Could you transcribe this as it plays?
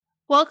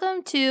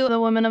Welcome to the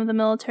Women of the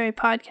Military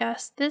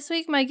podcast. This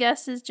week, my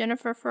guest is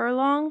Jennifer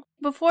Furlong.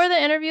 Before the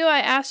interview, I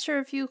asked her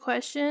a few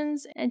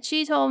questions, and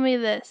she told me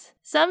this.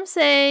 Some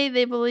say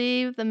they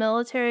believe the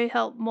military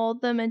helped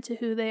mold them into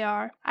who they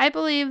are. I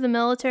believe the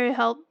military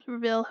helped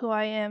reveal who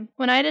I am.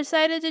 When I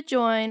decided to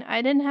join,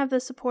 I didn't have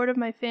the support of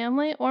my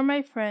family or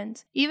my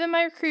friends. Even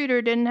my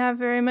recruiter didn't have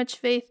very much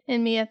faith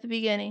in me at the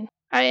beginning.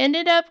 I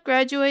ended up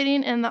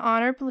graduating in the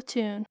honor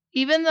platoon.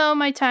 Even though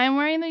my time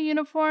wearing the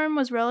uniform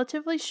was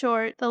relatively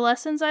short, the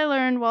lessons I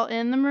learned while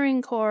in the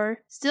Marine Corps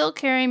still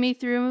carry me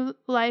through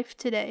life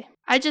today.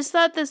 I just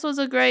thought this was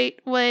a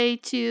great way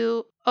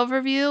to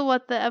overview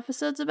what the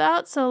episode's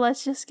about, so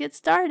let's just get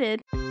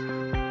started.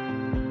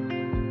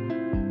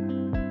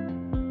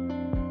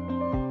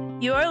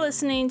 You are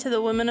listening to the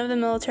Women of the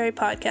Military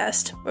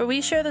podcast, where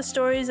we share the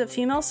stories of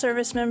female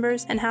service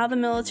members and how the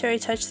military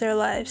touched their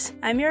lives.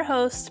 I'm your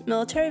host,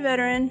 military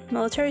veteran,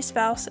 military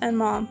spouse, and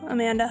mom,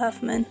 Amanda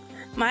Huffman.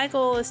 My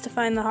goal is to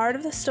find the heart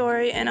of the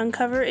story and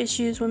uncover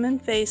issues women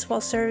face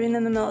while serving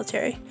in the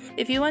military.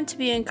 If you want to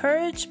be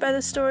encouraged by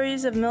the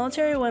stories of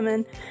military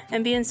women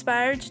and be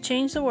inspired to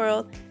change the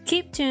world,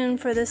 keep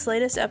tuned for this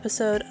latest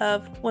episode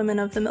of Women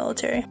of the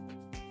Military.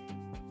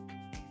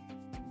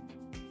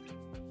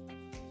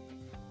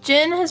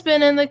 Jen has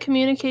been in the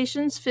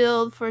communications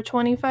field for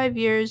 25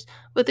 years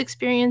with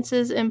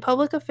experiences in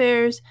public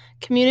affairs,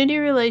 community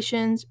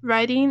relations,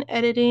 writing,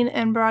 editing,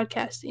 and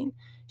broadcasting.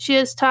 She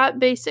has taught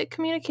basic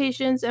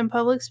communications and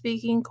public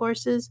speaking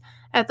courses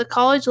at the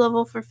college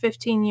level for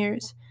 15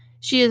 years.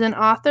 She is an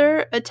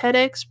author, a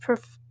TEDx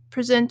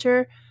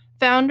presenter,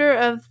 founder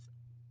of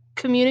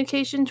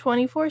Communication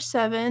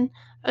 24/7,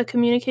 a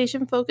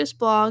communication-focused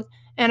blog,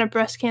 and a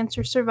breast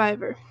cancer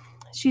survivor.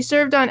 She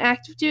served on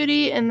active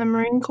duty in the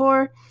Marine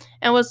Corps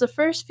and was the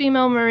first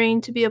female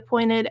Marine to be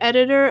appointed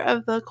editor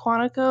of the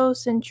Quantico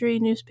Century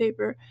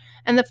newspaper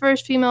and the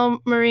first female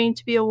Marine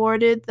to be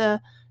awarded the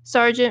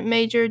Sergeant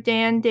Major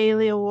Dan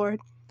Daly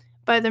Award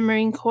by the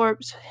Marine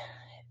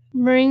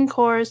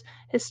Corps'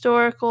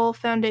 Historical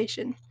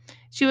Foundation.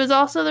 She was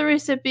also the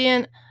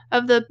recipient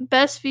of the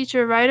Best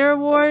Feature Writer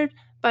Award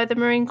by the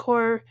Marine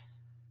Corps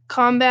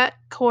Combat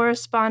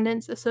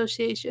Correspondents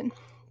Association.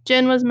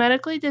 Jen was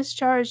medically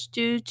discharged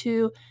due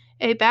to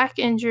a back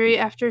injury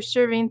after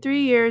serving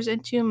 3 years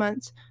and 2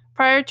 months.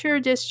 Prior to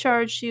her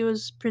discharge, she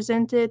was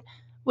presented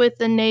with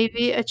the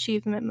Navy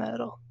Achievement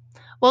Medal.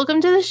 Welcome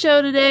to the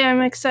show today.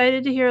 I'm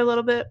excited to hear a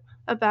little bit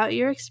about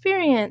your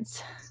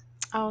experience.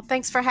 Oh,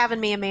 thanks for having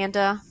me,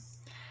 Amanda.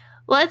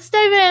 Let's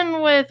dive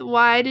in with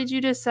why did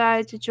you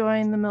decide to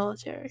join the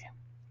military?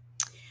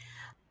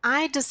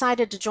 I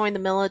decided to join the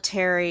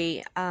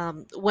military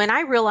when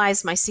I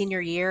realized my senior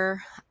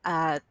year,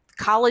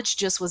 college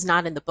just was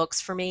not in the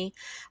books for me.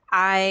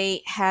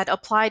 I had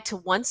applied to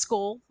one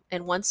school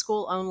and one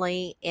school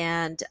only,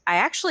 and I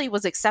actually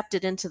was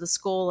accepted into the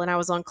school, and I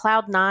was on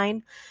cloud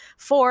nine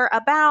for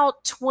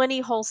about 20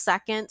 whole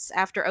seconds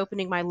after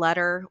opening my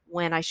letter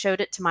when I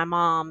showed it to my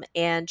mom,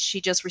 and she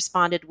just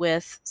responded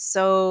with,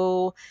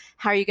 "So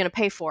how are you going to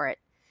pay for it?"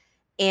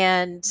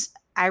 And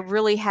I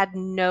really had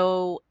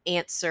no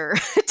answer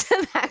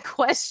to that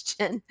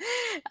question.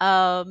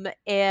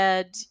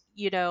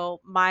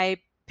 My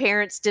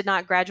parents did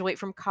not graduate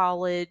from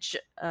college.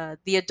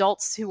 The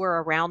adults who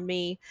were around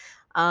me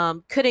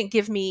couldn't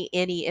give me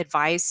any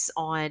advice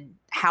on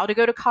how to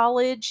go to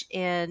college.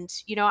 And,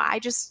 I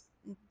just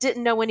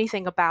didn't know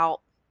anything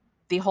about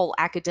the whole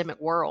academic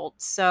world.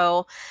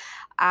 So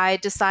I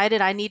decided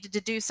I needed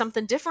to do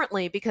something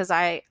differently because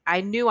I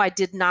knew I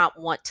did not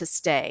want to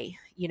stay,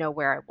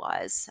 where I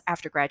was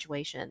after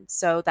graduation.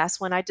 So that's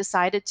when I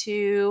decided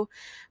to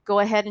go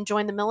ahead and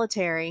join the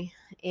military.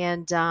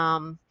 And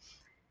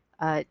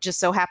just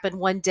so happened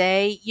one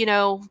day,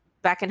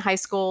 back in high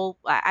school,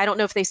 I don't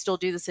know if they still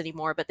do this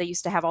anymore, but they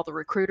used to have all the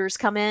recruiters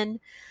come in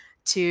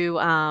to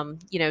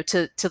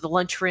the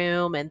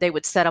lunchroom, and they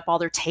would set up all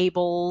their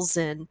tables,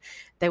 and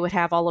they would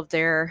have all of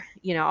their,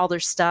 all their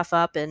stuff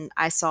up. And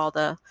I saw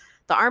the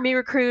Army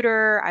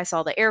recruiter, I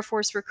saw the Air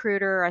Force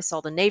recruiter, I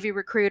saw the Navy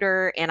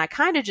recruiter, and I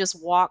kind of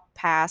just walked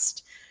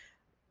past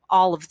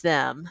all of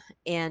them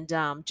and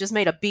just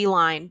made a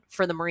beeline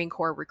for the Marine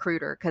Corps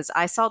recruiter because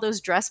I saw those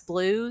dress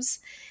blues,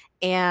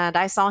 and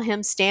I saw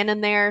him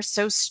standing there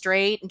so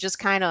straight and just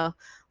kind of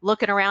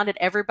looking around at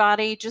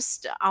everybody,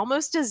 just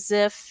almost as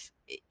if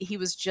he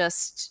was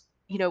just,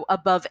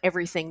 above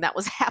everything that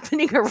was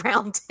happening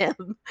around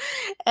him.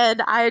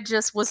 And I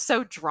just was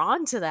so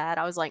drawn to that.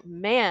 I was like,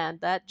 man,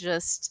 that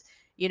just,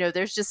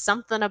 there's just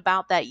something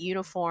about that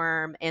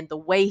uniform and the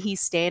way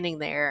he's standing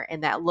there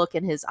and that look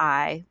in his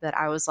eye that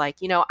I was like,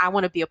 I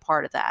want to be a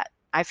part of that.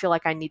 I feel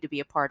like I need to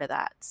be a part of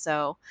that.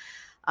 So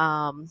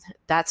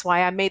that's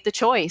why I made the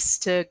choice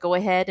to go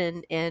ahead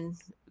and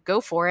go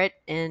for it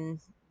and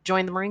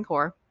join the Marine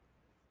Corps.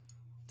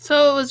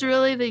 So it was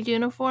really the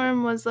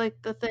uniform was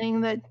like the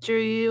thing that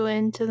drew you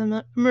into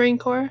the Marine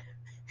Corps?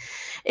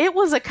 It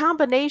was a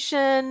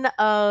combination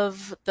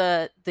of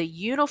the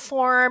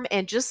uniform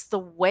and just the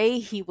way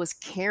he was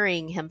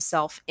carrying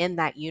himself in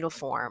that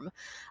uniform.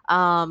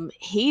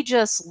 He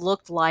just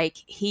looked like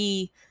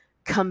he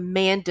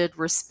commanded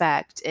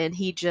respect, and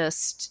he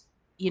just,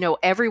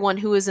 everyone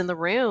who was in the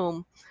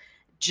room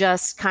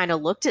just kind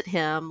of looked at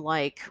him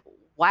like,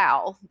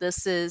 wow,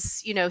 this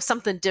is,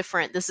 something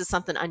different. This is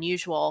something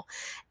unusual.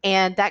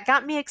 And that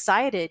got me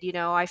excited.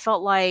 I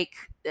felt like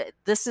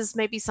this is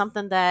maybe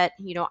something that,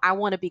 I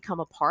want to become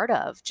a part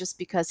of, just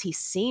because he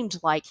seemed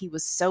like he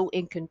was so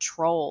in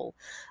control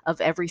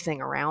of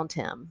everything around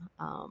him.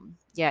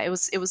 Yeah, it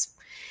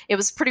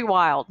was pretty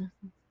wild.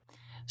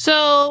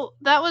 So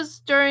that was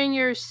during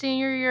your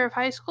senior year of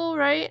high school,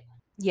 right?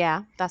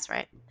 Yeah, that's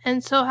right.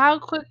 And so how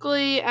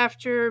quickly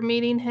after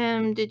meeting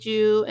him did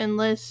you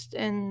enlist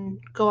and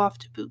go off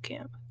to boot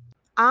camp?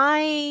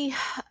 I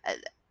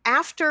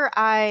After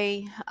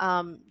I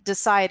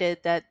decided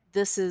that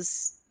this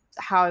is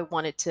how I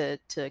wanted to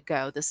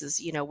go, this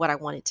is what I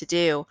wanted to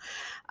do.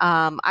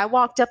 I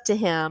walked up to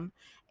him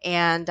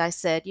and I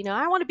said,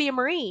 I want to be a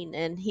Marine,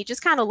 and he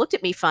just kind of looked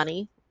at me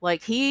funny.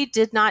 Like, he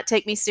did not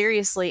take me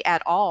seriously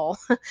at all.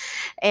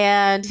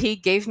 And he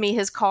gave me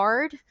his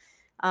card,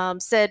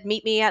 said,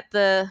 meet me at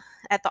the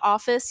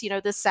office,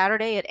 this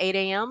Saturday at 8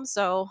 a.m.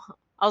 So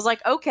I was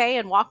like, okay,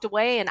 and walked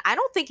away. And I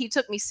don't think he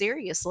took me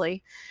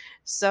seriously.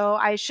 So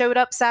I showed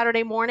up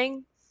Saturday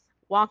morning,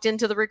 walked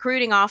into the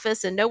recruiting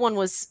office, and no one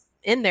was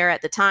in there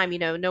at the time.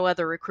 No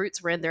other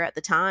recruits were in there at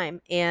the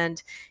time.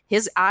 And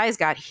his eyes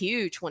got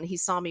huge when he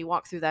saw me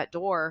walk through that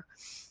door.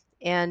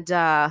 And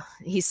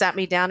he sat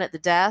me down at the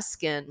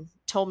desk and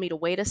told me to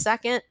wait a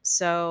second.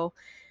 So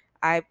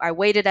I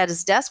waited at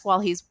his desk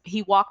while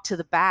he walked to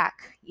the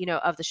back,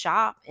 of the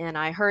shop, and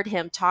I heard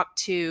him talk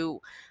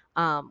to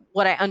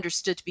what I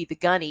understood to be the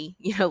gunny.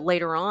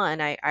 Later on,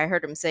 I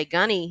heard him say,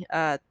 "Gunny,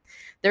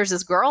 there's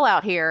this girl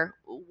out here.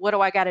 What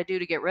do I got to do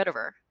to get rid of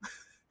her?"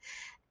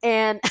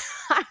 And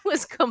I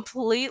was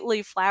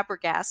completely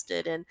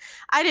flabbergasted, and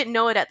I didn't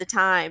know it at the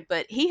time,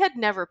 but he had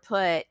never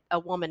put a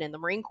woman in the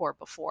Marine Corps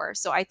before,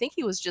 so I think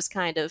he was just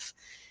kind of,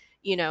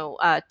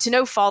 to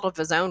no fault of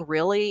his own,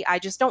 really. I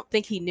just don't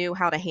think he knew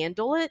how to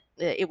handle it.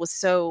 It was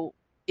so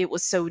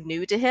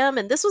new to him.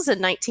 And this was in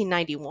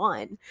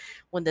 1991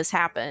 when this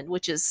happened,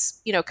 which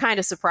is, kind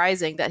of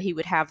surprising that he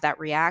would have that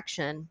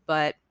reaction.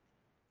 But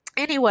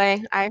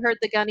anyway, I heard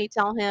the gunny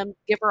tell him,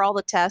 give her all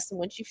the tests, and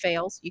when she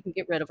fails, you can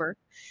get rid of her.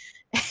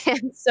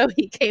 And so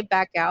he came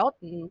back out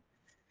and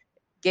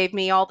gave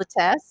me all the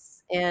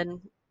tests. And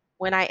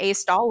when I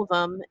aced all of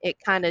them, it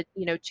kind of,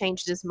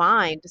 changed his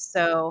mind.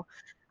 So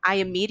I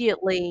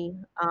immediately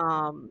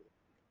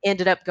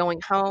ended up going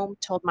home,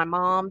 told my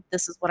mom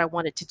this is what I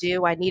wanted to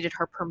do. I needed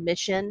her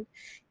permission,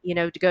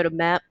 to go to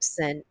MEPS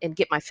and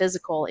get my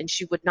physical, and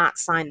she would not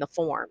sign the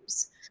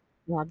forms,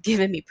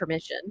 giving me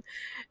permission.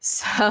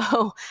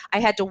 So I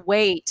had to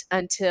wait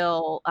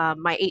until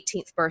my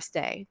 18th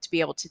birthday to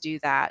be able to do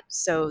that.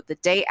 So the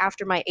day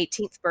after my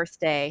 18th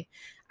birthday,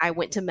 I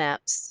went to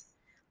MEPS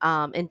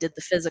and did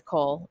the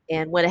physical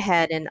and went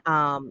ahead and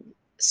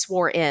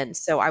swore in.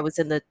 So I was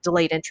in the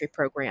delayed entry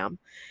program.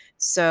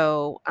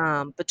 So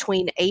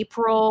between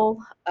April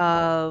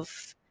of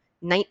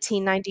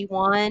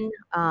 1991,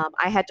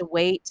 I had to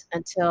wait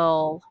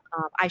until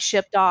I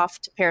shipped off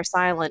to Parris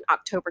Island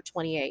October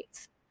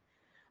 28th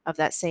of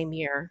that same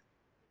year.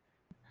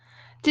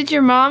 Did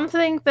your mom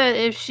think that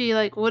if she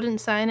like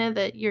wouldn't sign it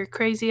that your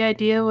crazy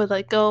idea would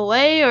like go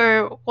away,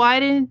 or why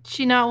didn't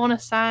she not want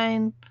to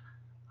sign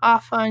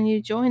off on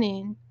you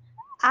joining?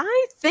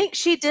 I think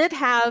she did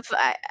have,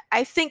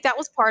 I think that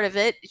was part of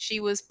it. She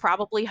was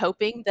probably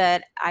hoping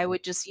that I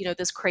would just,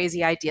 this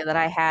crazy idea that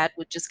I had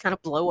would just kind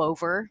of blow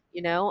over,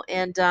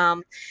 and,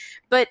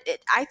 but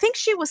I think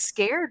she was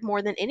scared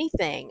more than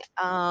anything.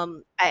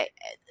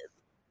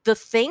 The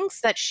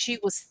things that she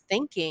was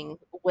thinking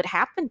would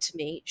happen to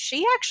me,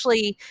 she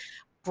actually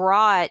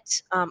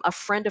brought a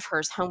friend of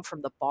hers home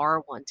from the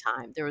bar one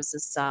time. There was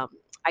this,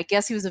 I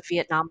guess he was a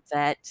Vietnam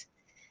vet,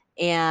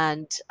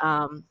 and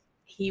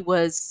he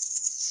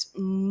was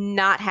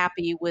not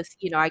happy with,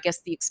 I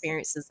guess, the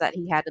experiences that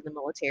he had in the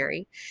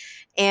military.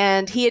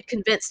 And he had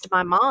convinced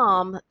my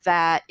mom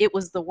that it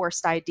was the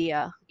worst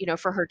idea,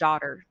 for her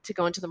daughter to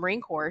go into the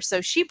Marine Corps.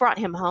 So she brought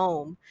him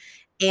home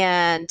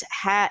and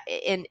had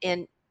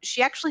and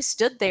she actually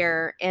stood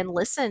there and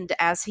listened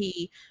as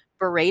he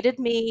berated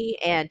me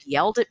and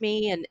yelled at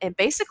me and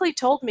basically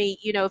told me,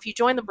 if you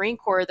join the Marine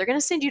Corps, they're going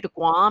to send you to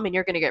Guam and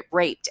you're going to get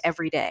raped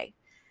every day.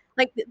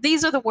 Like,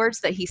 these are the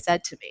words that he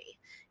said to me.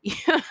 you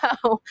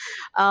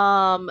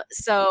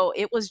so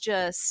it was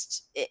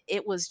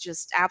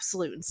just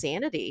absolute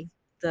insanity,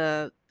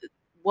 the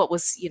what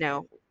was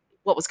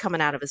what was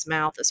coming out of his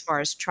mouth as far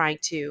as trying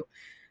to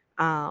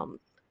um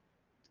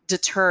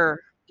deter,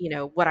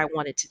 what I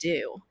wanted to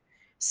do.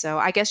 So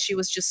I guess she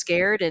was just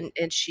scared, and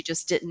she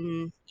just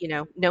didn't,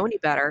 know any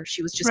better.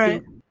 She was just being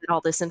Right. given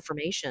all this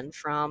information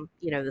from,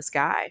 this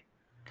guy.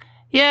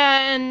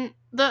 Yeah, and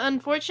the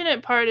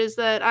unfortunate part is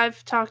that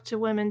I've talked to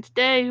women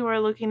today who are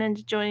looking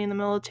into joining the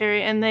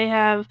military, and they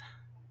have,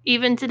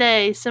 even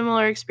today,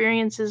 similar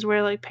experiences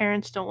where like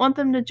parents don't want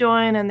them to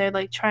join and they're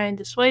like trying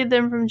to dissuade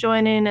them from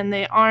joining, and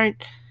they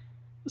aren't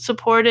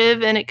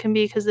supportive, and it can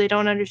be because they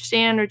don't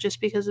understand or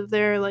just because of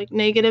their like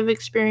negative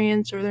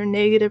experience or their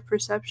negative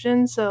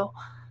perception. So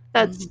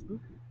that's Mm-hmm.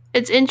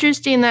 it's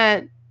interesting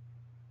that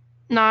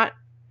not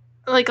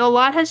like a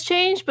lot has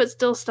changed, but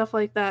still stuff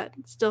like that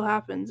still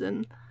happens.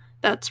 And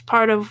that's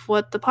part of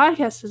what the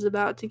podcast is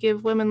about, to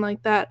give women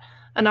like that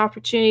an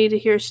opportunity to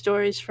hear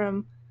stories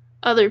from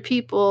other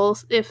people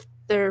if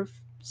their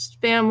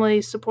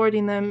family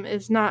supporting them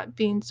is not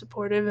being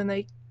supportive and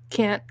they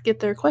can't get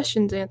their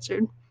questions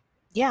answered.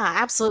 Yeah,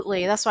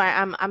 absolutely. That's why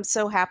I'm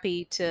so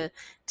happy to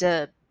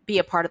be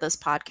a part of this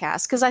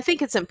podcast, because I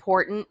think it's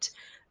important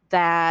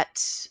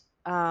that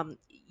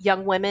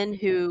young women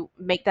who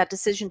make that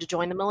decision to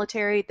join the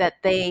military, that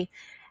they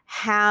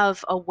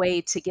have a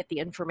way to get the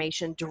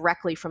information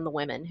directly from the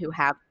women who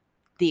have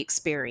the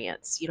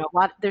experience.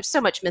 There's so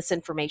much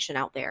misinformation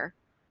out there.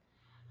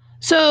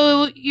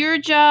 So your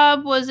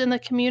job was in the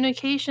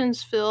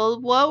communications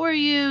field. What were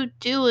you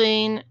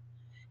doing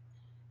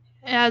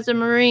as a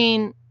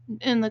Marine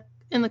in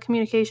the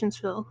communications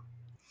field?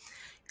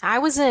 I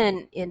was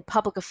in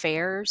public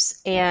affairs,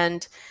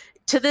 and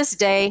to this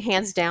day,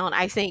 hands down,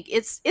 I think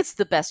it's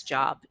the best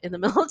job in the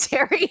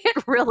military.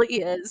 It really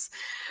is,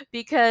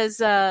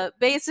 because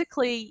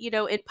basically,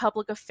 in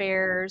public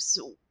affairs,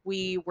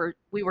 we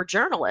were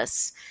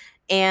journalists,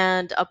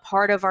 and a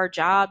part of our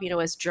job,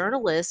 as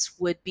journalists,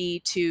 would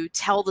be to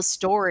tell the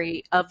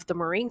story of the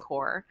Marine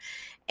Corps.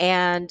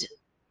 And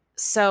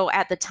so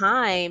at the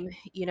time,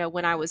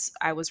 when I was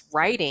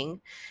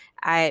writing,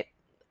 I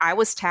I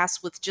was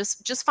tasked with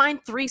just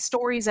find 3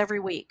 stories every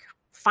week.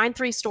 Find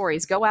 3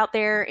 stories, go out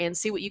there and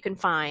see what you can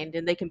find.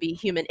 And they can be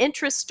human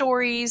interest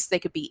stories, they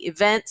could be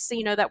events,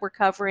 that we're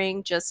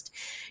covering. Just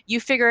you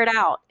figure it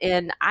out.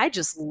 And I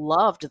just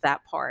loved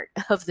that part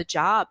of the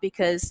job,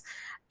 because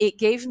it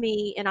gave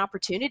me an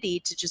opportunity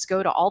to just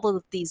go to all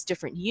of these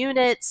different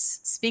units,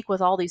 speak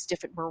with all these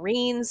different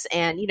Marines,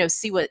 and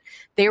see what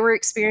they were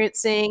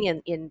experiencing,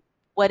 and in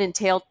what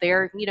entailed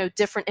their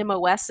different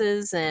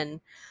MOSs. And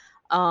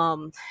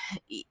um,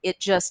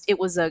 it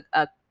was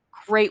a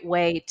great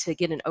way to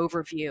get an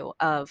overview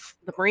of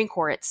the Marine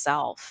Corps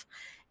itself.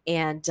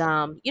 And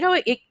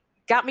it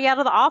got me out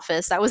of the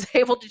office. I was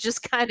able to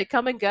just kind of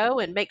come and go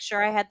and make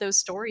sure I had those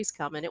stories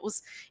coming. It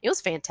was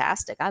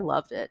fantastic. I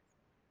loved it.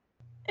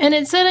 And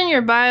it said in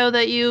your bio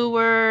that you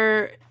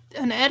were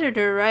an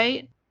editor,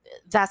 right?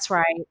 That's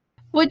right.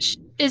 Which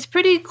is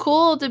pretty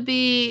cool to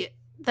be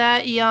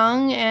that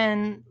young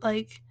and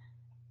like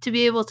to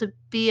be able to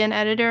be an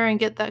editor and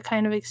get that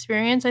kind of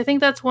experience. I think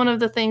that's one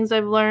of the things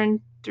I've learned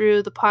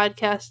through the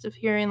podcast, of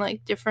hearing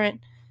like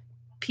different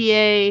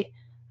PA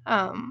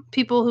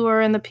people who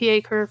are in the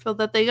PA career field,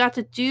 that they got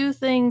to do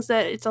things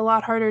that it's a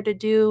lot harder to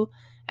do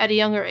at a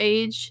younger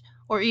age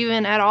or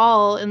even at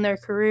all in their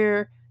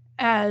career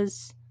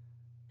as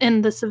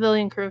in the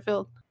civilian career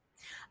field.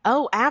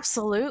 Oh,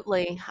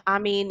 absolutely. I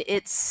mean,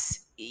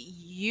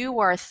 you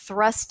are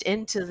thrust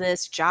into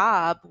this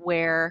job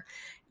where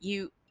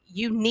you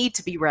need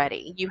to be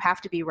ready. You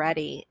have to be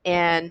ready.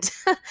 And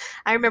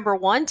I remember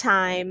one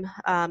time,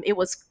 it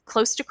was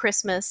close to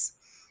Christmas,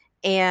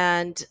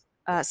 and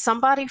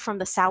somebody from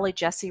the Sally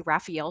Jesse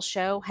Raphael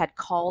show had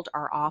called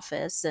our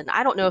office. And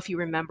I don't know if you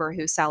remember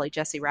who Sally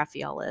Jesse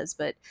Raphael is,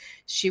 but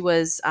she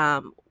was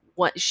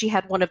she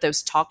had one of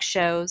those talk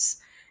shows,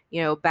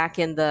 back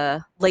in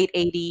the late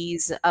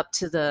 80s up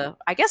to the,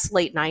 I guess,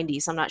 late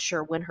 90s. I'm not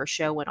sure when her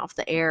show went off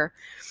the air,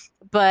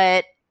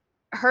 but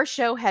her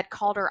show had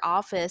called her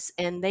office,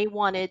 and they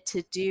wanted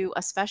to do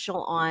a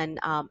special on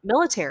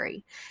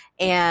military.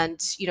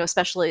 And,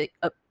 especially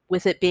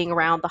with it being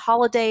around the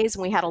holidays,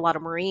 and we had a lot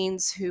of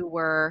Marines who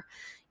were,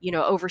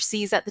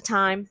 overseas at the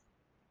time.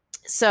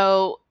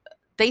 So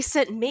they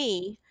sent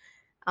me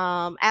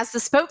as the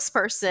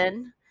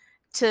spokesperson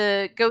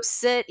to go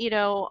sit,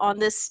 on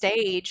this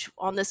stage,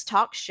 on this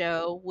talk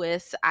show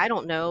with, I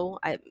don't know,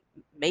 I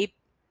maybe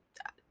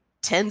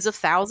tens of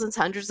thousands,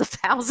 hundreds of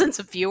thousands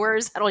of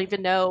viewers. I don't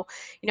even know,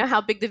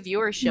 how big the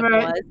viewership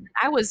Right. was.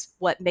 I was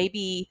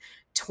maybe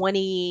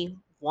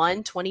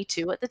 21,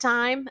 22 at the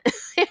time.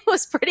 It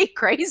was pretty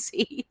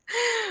crazy.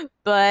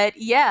 But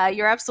yeah,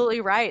 you're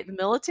absolutely right. The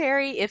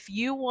military, if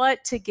you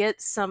want to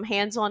get some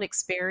hands-on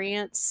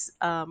experience,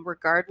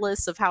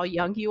 regardless of how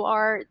young you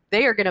are,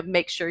 they are going to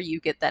make sure you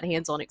get that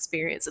hands-on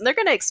experience, and they're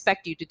going to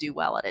expect you to do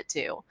well at it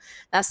too.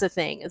 That's the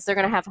thing, is they're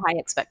going to have high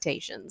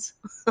expectations.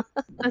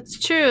 That's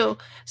true.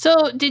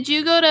 So, did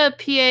you go to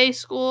PA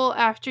school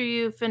after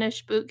you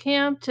finished boot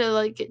camp to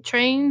like get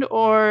trained,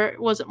 or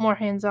was it more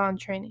hands-on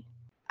training?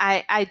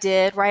 I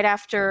did. Right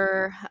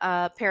after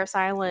Paris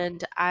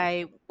Island,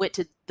 I went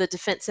to the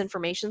Defense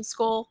Information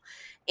School.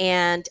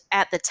 And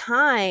at the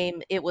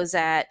time, it was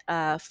at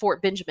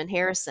Fort Benjamin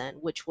Harrison,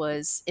 which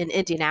was in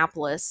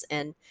Indianapolis.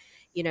 And,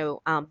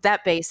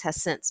 that base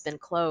has since been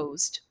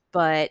closed.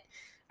 But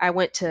I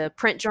went to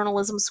print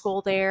journalism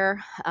school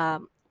there.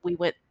 We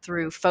went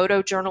through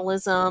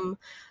photojournalism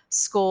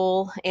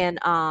school. And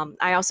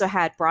I also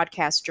had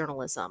broadcast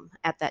journalism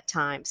at that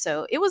time.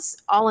 So it was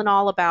all in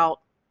all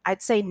about,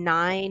 I'd say,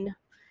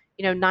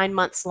 9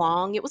 months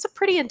long. It was a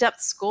pretty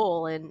in-depth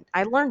school, and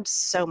I learned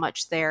so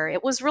much there.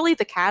 It was really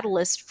the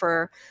catalyst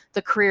for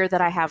the career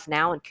that I have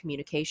now in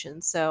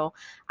communication. So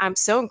I'm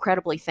so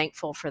incredibly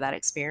thankful for that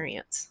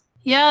experience.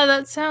 Yeah,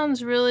 that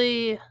sounds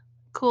really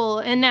cool.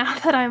 And now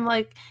that I'm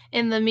like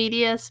in the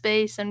media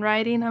space and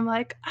writing, I'm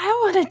like, I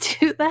want to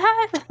do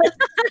that.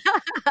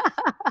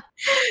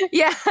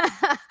 Yeah.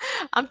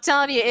 I'm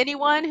telling you,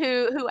 anyone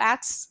who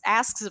asks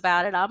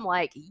about it, I'm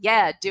like,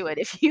 yeah, do it.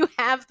 If you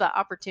have the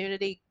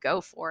opportunity,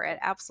 go for it.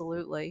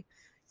 Absolutely.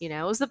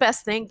 It was the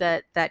best thing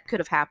that could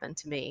have happened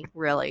to me,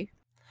 really.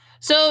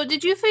 So,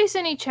 did you face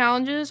any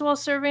challenges while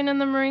serving in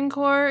the Marine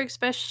Corps?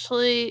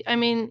 Especially, I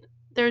mean,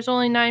 there's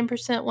only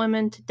 9%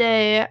 women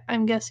today.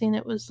 I'm guessing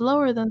it was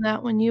lower than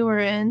that when you were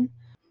in.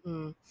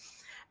 Mm.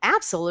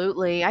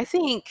 Absolutely. I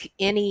think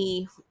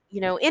any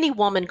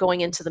woman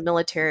going into the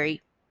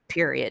military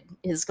period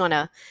is going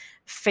to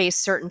face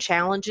certain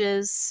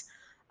challenges.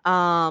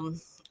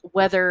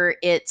 Whether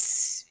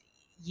it's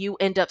you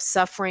end up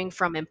suffering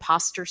from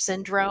imposter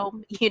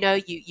syndrome,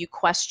 you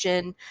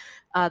question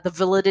the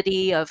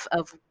validity of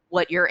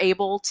what you're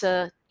able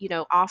to,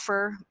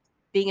 offer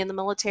being in the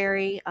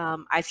military.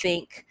 I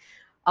think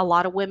a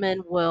lot of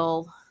women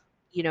will,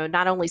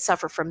 not only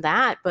suffer from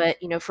that, but,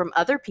 from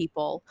other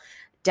people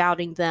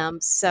doubting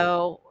them.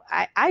 So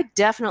I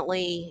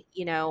definitely,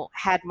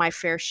 had my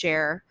fair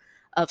share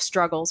of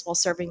struggles while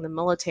serving the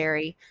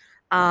military.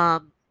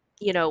 Um,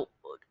 you know,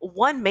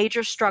 One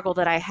major struggle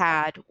that I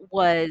had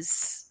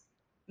was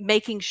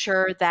making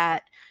sure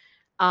that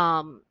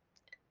um,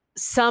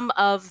 some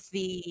of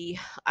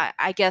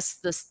I guess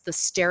the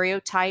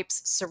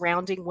stereotypes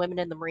surrounding women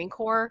in the Marine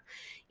Corps,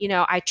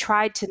 I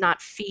tried to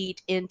not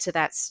feed into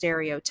that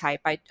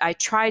stereotype. I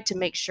tried to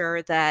make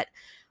sure that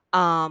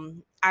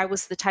I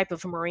was the type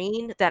of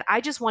Marine that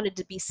I just wanted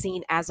to be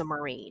seen as a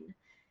Marine.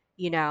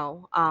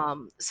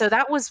 So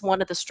that was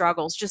one of the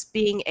struggles, just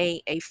being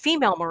a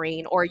female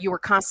Marine, or you were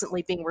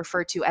constantly being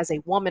referred to as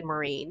a woman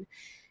Marine.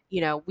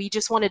 We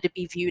just wanted to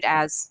be viewed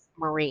as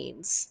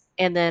Marines.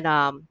 And then,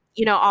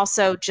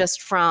 also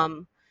just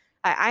from,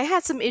 I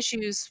had some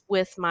issues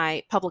with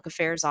my public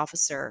affairs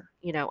officer,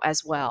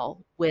 as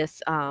well,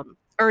 with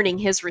earning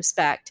his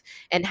respect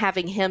and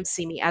having him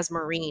see me as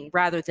Marine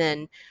rather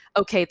than,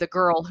 okay, the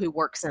girl who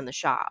works in the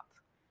shop.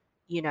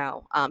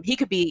 He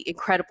could be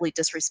incredibly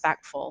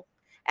disrespectful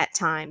at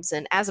times.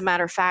 And as a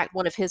matter of fact,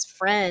 one of his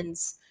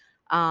friends,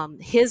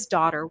 his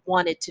daughter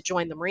wanted to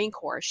join the Marine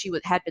Corps.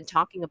 Had been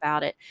talking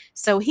about it.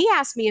 So he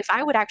asked me if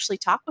I would actually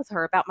talk with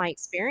her about my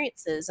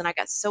experiences. And I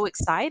got so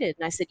excited.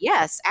 And I said,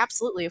 yes,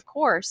 absolutely, of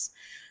course.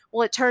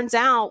 Well, it turns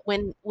out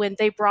when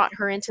they brought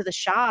her into the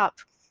shop,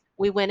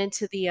 we went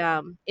into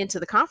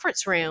the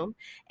conference room.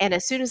 And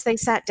as soon as they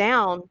sat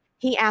down,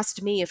 he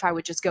asked me if I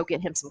would just go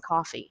get him some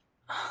coffee.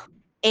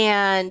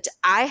 And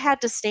I had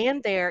to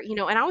stand there,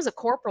 and I was a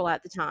corporal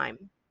at the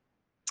time.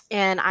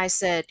 And I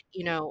said,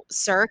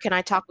 sir, can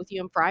I talk with you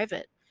in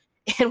private?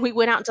 And we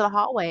went out into the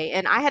hallway,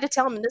 and I had to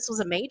tell him this was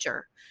a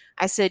major.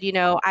 I said,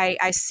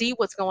 I see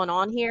what's going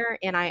on here.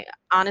 And I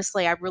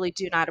honestly, I really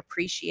do not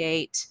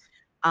appreciate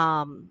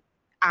um,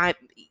 I,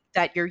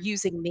 that you're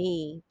using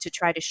me to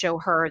try to show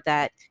her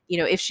that,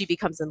 if she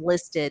becomes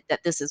enlisted,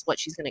 that this is what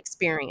she's going to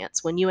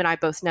experience. When you and I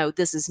both know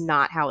this is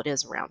not how it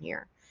is around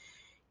here.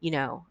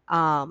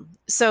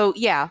 So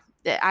yeah,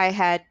 I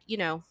had,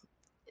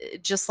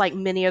 just like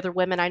many other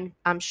women,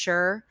 I'm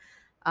sure,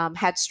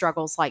 had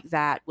struggles like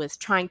that with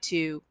trying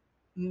to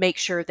make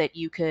sure that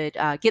you could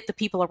get the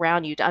people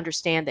around you to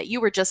understand that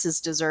you were just as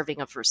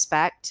deserving of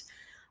respect,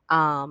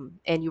 and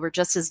you were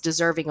just as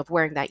deserving of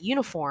wearing that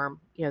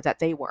uniform, that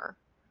they were.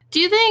 Do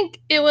you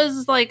think it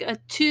was like a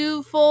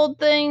twofold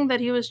thing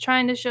that he was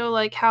trying to show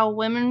like how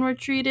women were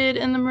treated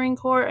in the Marine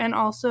Corps and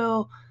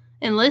also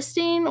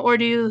enlisting? Or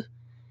do you,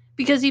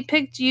 because he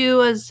picked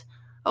you as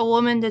a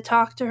woman to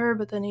talk to her,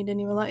 but then he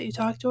didn't even let you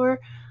talk to her?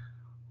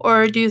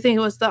 Or do you think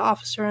it was the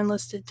officer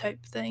enlisted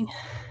type thing?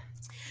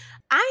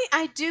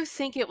 I do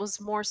think it was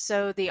more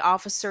so the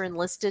officer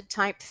enlisted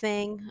type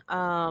thing.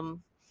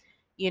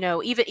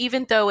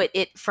 Even though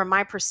it from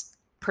my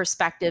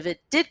perspective,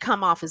 it did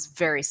come off as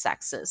very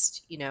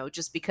sexist,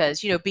 just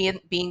because,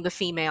 being the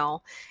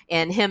female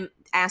and him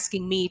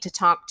asking me to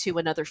talk to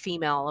another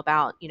female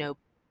about,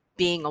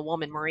 being a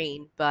woman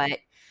Marine. But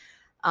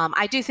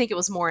I do think it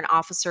was more an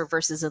officer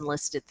versus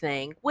enlisted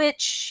thing,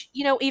 which,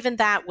 even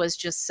that was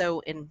just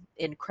so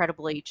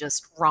incredibly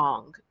just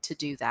wrong to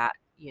do that.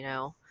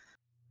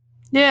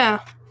 Yeah.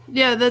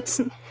 Yeah, it's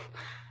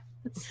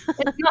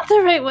not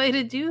the right way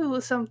to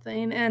do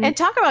something. And And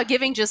talk about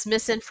giving just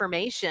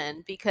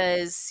misinformation,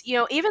 because,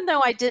 even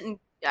though I didn't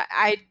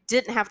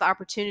have the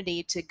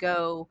opportunity to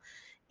go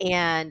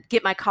and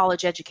get my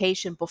college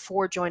education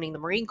before joining the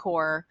Marine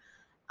Corps.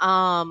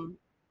 Um,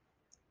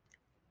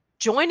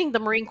 Joining the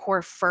Marine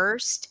Corps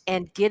first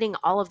and getting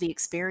all of the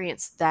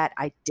experience that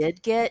I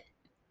did get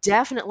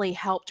definitely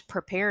helped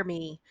prepare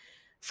me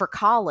for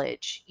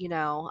college.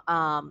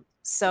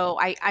 So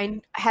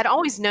I had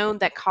always known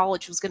that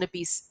college was going to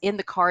be in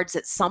the cards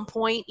at some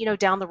point,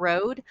 down the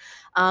road.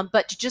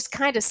 But to just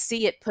kind of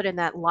see it put in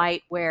that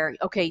light where,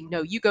 okay,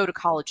 you go to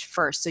college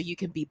first so you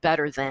can be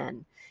better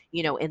than,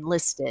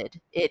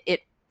 enlisted.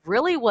 It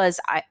really was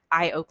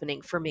eye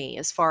opening for me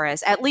as far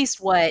as at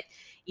least what,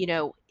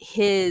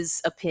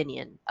 his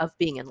opinion of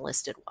being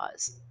enlisted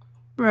was.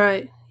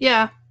 Right.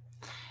 Yeah.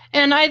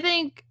 And I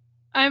think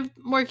I'm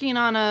working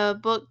on a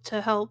book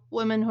to help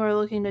women who are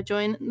looking to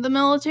join the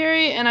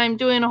military, and I'm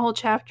doing a whole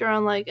chapter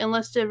on like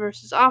enlisted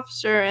versus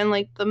officer. And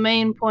like the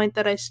main point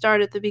that I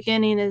start at the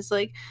beginning is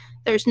like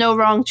there's no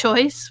wrong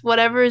choice.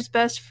 Whatever is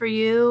best for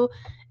you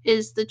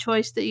is the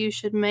choice that you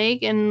should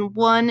make, and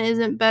one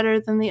isn't better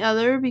than the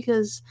other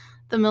because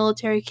the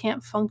military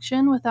can't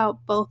function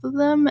without both of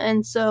them.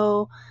 And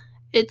so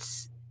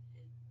it's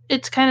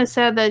it's kind of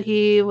sad that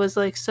he was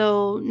like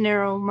so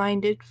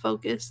narrow-minded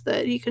focused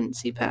that he couldn't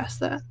see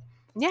past that.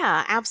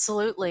 Yeah,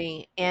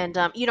 absolutely. And,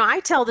 I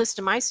tell this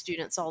to my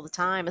students all the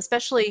time,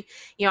 especially,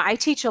 I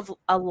teach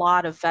a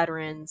lot of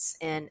veterans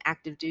and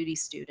active duty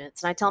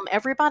students. And I tell them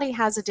everybody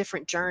has a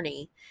different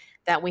journey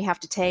that we have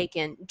to take.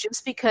 And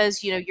just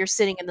because, you're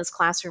sitting in this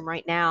classroom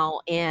right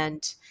now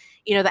and,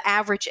 the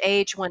average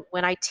age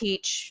when I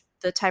teach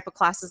the type of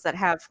classes that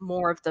have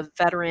more of the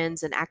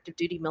veterans and active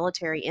duty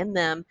military in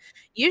them,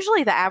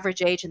 usually the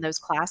average age in those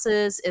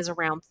classes is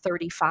around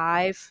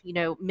 35,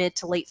 mid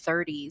to late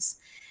 30s.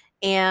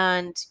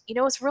 And,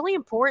 it's really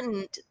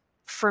important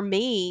for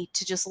me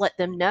to just let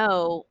them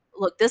know,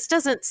 look, this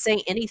doesn't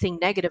say anything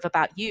negative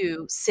about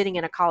you sitting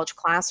in a college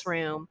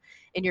classroom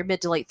in your mid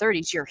to late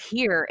 30s. You're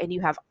here and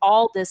you have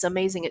all this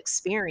amazing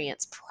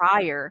experience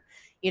prior,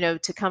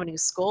 to coming to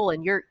school,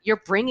 and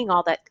you're bringing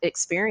all that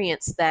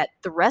experience that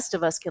the rest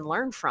of us can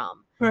learn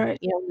from, Right.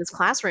 in this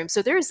classroom.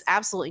 So there's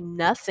absolutely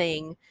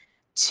nothing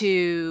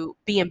to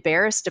be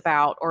embarrassed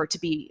about or to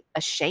be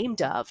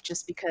ashamed of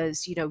just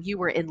because, you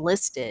were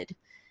enlisted,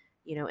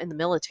 in the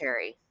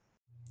military.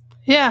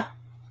 Yeah.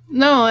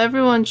 No,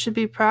 everyone should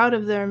be proud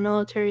of their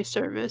military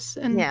service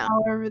and Yeah.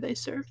 however they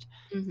served.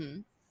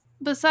 Mhm.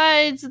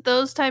 Besides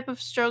those type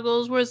of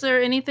struggles, was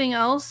there anything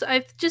else?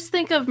 I just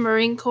think of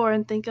Marine Corps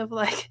and think of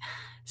like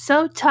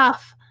so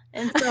tough.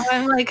 And so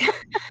I'm like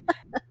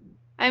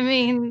I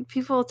mean,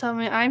 people tell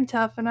me I'm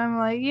tough and I'm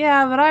like,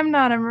 yeah, but I'm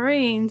not a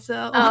Marine,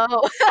 so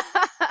Oh.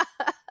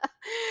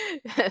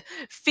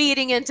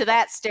 Feeding into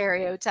that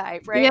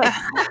stereotype, right?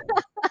 yeah.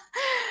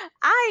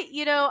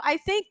 I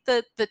think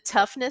the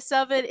toughness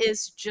of it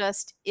is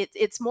just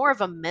it's more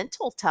of a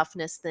mental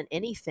toughness than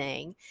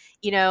anything.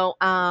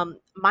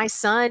 My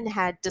son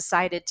had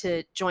decided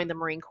to join the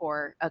Marine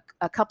Corps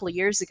a couple of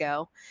years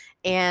ago,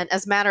 and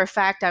as a matter of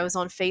fact, I was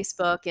on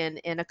Facebook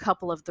and a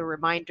couple of the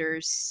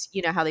reminders.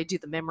 You know how they do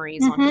the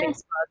memories on Mhm.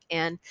 Facebook,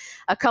 and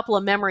a couple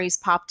of memories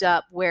popped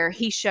up where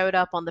he showed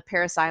up on the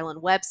Paris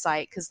Island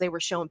website because they were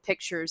showing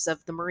pictures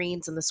of the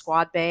Marines in the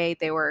squad bay.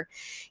 They were,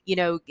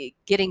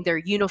 getting their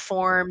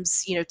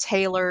uniforms,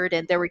 tailored,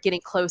 and they were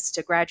getting close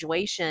to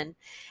graduation.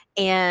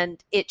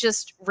 And it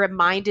just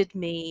reminded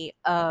me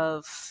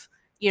of,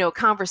 a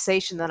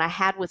conversation that I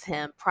had with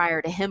him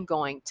prior to him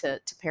going to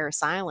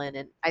Paris Island.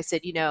 And I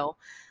said,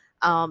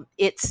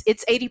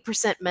 it's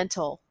 80%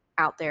 mental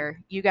out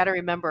there. You got to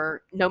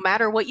remember, no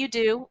matter what you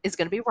do is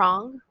going to be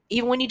wrong.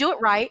 Even when you do it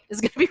right, is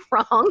going to be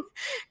wrong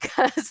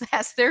because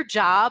that's their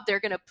job.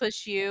 They're going to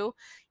push you,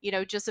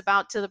 just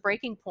about to the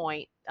breaking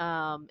point.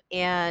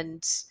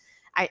 And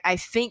I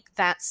think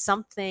that's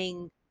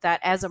something that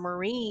as a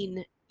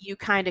Marine, you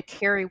kind of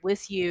carry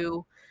with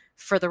you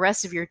for the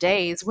rest of your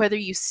days, whether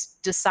you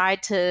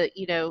decide to,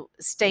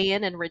 stay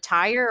in and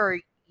retire, or,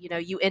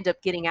 you end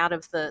up getting out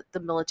of the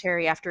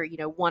military after,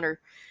 one or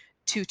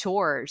two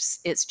tours.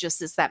 It's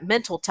that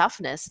mental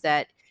toughness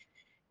that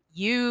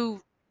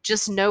you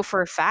just know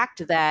for a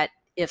fact that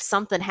if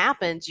something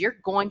happens, you're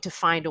going to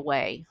find a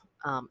way,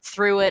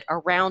 through it,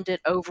 around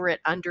it, over it,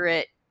 under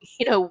it,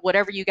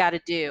 whatever you got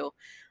to do.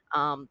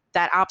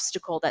 That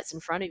obstacle that's in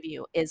front of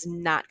you is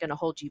not going to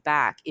hold you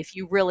back. If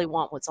you really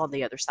want what's on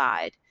the other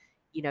side,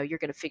 you're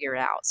going to figure it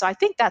out. So I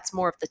think that's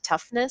more of the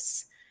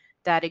toughness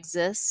that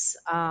exists,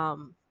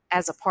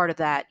 as a part of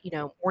that,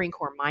 Marine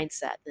Corps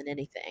mindset than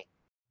anything.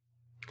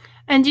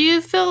 And do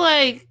you feel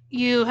like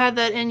you had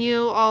that in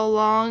you all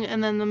along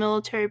and then the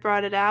military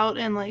brought it out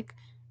and like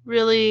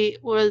really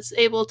was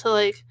able to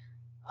like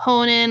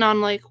hone in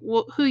on like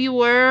who you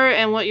were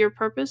and what your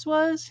purpose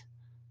was?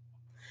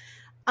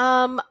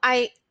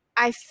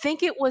 I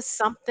think it was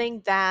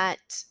something that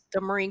the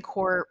Marine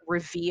Corps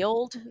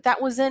revealed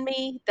that was in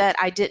me that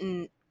I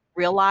didn't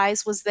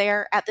realize was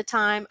there at the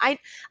time. I'd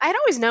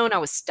always known I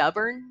was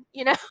stubborn,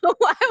 I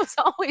was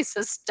always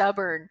a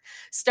stubborn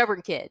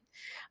kid.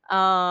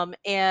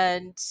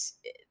 And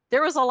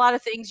there was a lot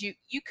of things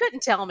you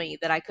couldn't tell me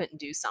that I couldn't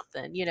do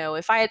something.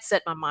 If I had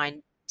set my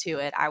mind to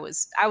it, I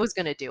was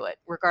going to do it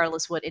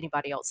regardless what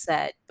anybody else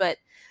said. But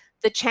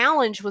the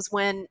challenge was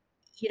when,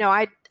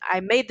 I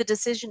made the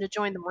decision to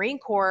join the Marine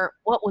Corps.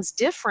 What was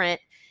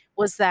different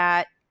was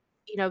that,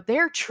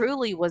 there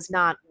truly was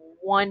not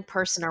one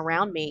person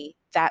around me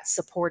that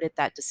supported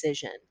that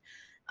decision.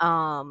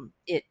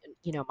 It,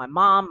 my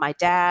mom, my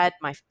dad,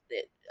 my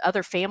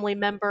other family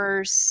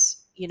members,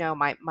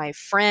 my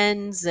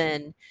friends,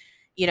 and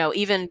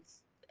even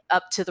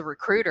up to the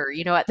recruiter,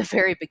 at the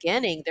very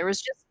beginning, there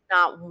was just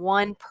not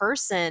one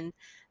person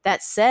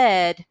that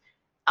said,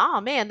 "Oh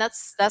man,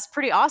 that's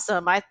pretty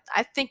awesome. I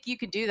think you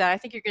can do that. I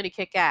think you're going to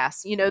kick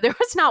ass." There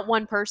was not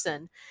one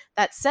person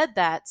that said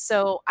that.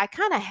 So I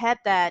kind of had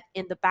that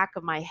in the back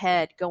of my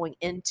head going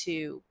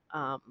into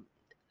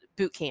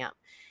boot camp.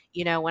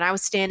 When I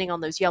was standing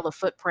on those yellow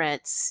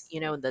footprints,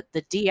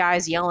 the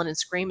DIs yelling and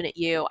screaming at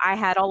you, I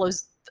had all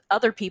those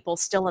other people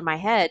still in my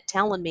head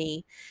telling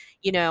me,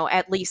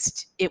 at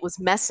least it was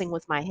messing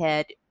with my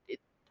head.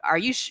 Are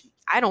you,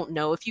 I don't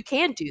know if you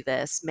can do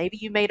this. Maybe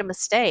you made a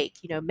mistake.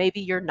 Maybe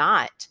you're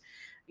not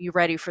you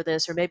ready for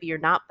this, or maybe you're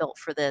not built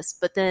for this.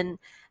 But then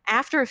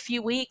after a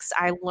few weeks,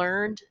 I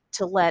learned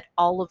to let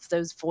all of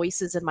those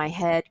voices in my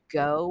head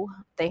go.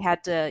 They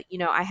had to,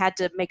 I had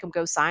to make them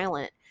go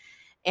silent.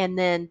 And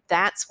then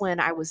that's when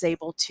I was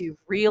able to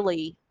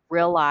really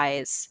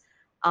realize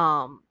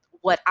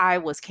what I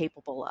was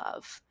capable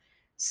of.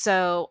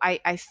 So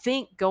I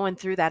think going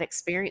through that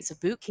experience of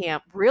boot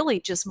camp really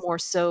just more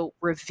so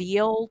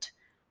revealed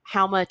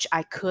how much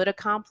I could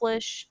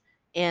accomplish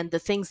and the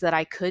things that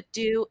I could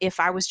do if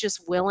I was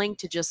just willing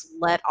to just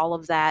let all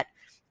of that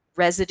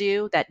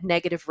residue, that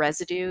negative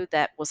residue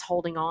that was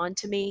holding on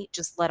to me,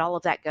 just let all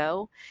of that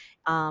go.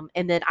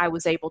 And then I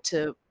was able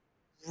to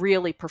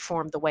really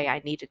perform the way I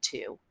needed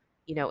to,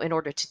 in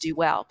order to do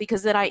well.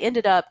 Because then I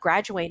ended up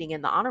graduating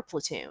in the honor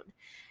platoon.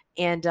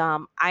 And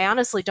I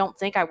honestly don't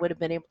think I would have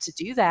been able to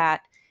do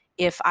that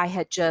if I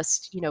had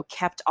just,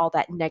 kept all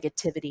that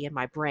negativity in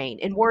my brain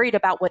and worried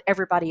about what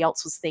everybody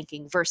else was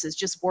thinking versus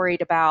just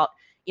worried about,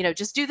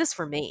 just do this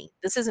for me.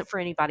 This isn't for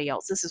anybody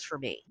else. This is for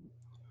me.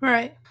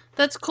 Right.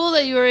 That's cool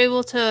that you were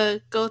able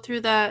to go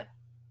through that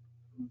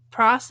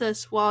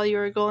process while you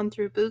were going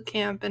through boot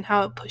camp and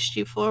how it pushed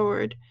you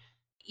forward.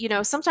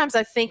 Sometimes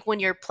I think when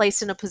you're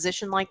placed in a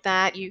position like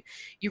that, you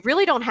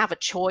really don't have a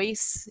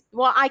choice.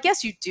 Well, I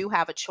guess you do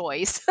have a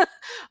choice.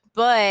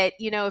 But,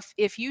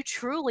 if you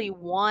truly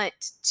want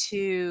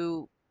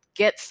to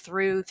get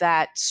through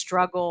that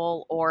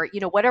struggle, or,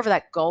 whatever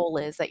that goal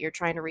is that you're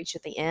trying to reach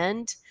at the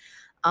end,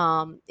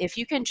 if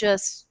you can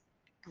just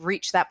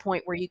reach that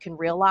point where you can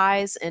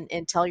realize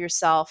and tell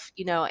yourself,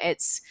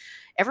 it's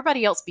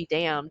everybody else be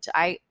damned.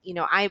 I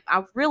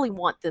really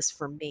want this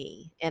for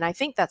me. And I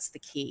think that's the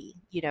key,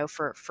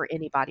 for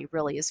anybody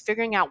really, is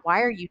figuring out,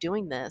 why are you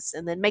doing this?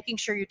 And then making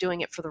sure you're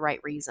doing it for the right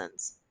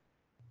reasons.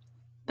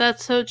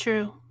 That's so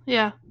true.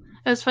 Yeah.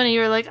 It was funny. You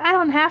were like, I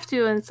don't have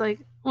to. And it's like,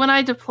 when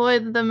I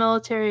deployed, the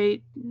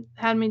military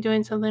had me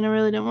doing something I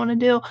really didn't want to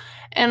do.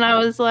 And I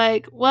was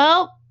like,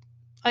 well,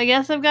 I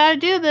guess I've got to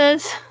do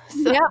this.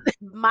 So, Yep.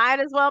 Might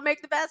as well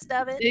make the best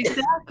of it.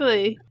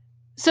 exactly.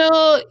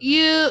 So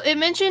you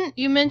mentioned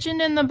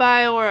in the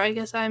bio, or I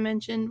guess I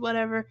mentioned,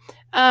 whatever,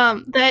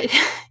 that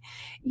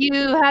you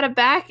had a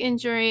back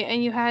injury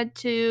and you had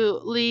to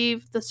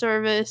leave the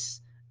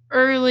service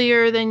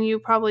earlier than you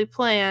probably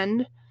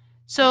planned.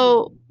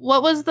 So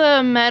what was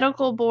the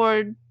medical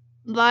board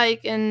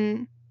like,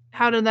 and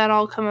how did that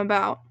all come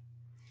about?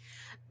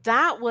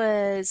 That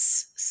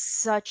was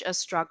such a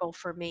struggle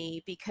for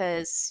me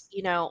because,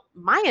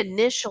 my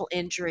initial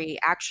injury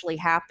actually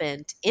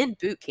happened in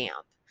boot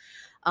camp.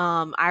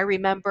 I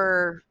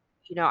remember,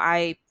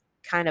 I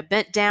kind of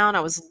bent down,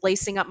 I was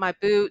lacing up my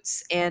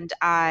boots, and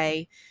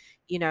I,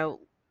 you know,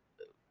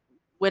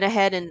 went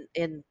ahead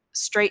and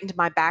straightened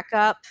my back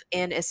up.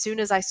 And as soon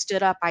as I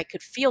stood up, I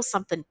could feel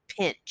something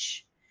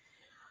pinch.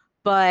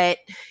 But,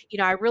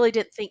 I really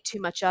didn't think too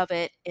much of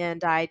it.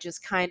 And I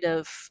just kind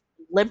of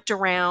limped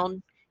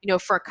around,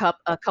 for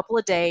a couple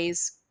of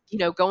days,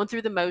 going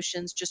through the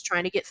motions, just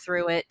trying to get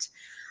through it.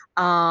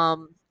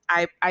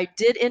 I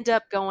did end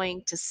up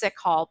going to sick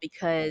hall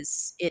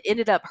because it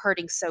ended up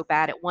hurting so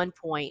bad at one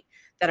point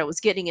that I was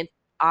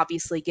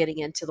obviously getting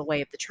into the way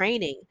of the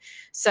training.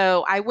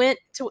 So I went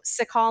to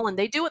sick hall, and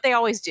they do what they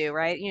always do,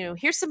 right?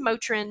 Here's some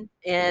Motrin,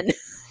 and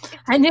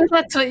I knew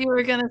that's what you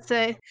were going to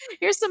say.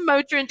 here's some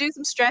Motrin, do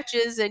some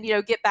stretches, and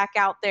get back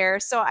out there.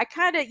 So I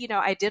kind of,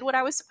 I did what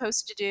I was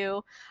supposed to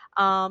do.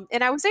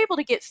 And I was able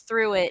to get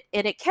through it,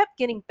 and it kept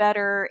getting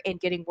better and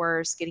getting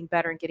worse, getting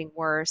better and getting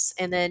worse.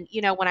 And then,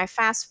 when I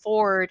fast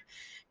forward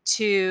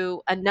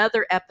to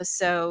another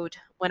episode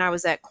when I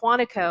was at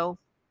Quantico,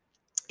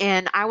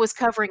 and I was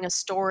covering a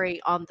story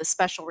on the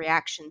special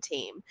reaction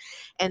team.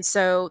 And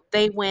so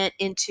they went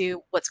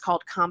into what's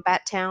called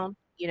Combat Town,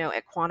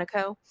 at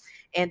Quantico,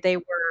 and they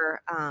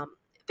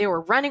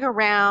were running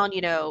around,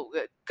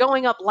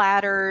 going up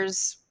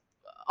ladders,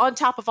 on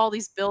top of all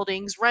these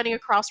buildings, running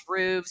across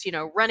roofs,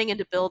 running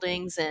into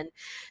buildings. And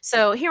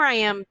so here I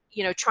am,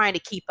 trying to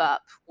keep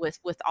up with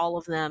all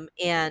of them.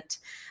 And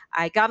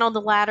I got on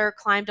the ladder,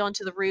 climbed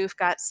onto the roof,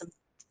 got some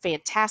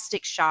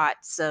fantastic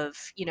shots of,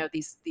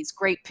 these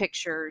great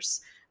pictures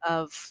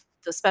of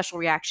the special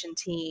reaction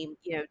team,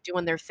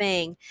 doing their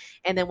thing.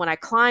 And then when I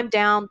climbed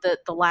down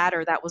the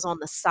ladder that was on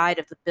the side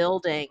of the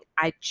building,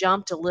 I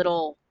jumped a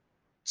little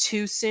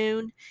too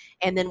soon.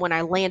 And then when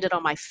I landed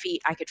on my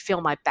feet, I could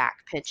feel my back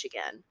pinch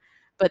again.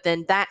 But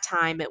then that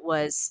time it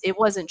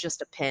wasn't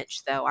just a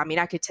pinch though. I mean,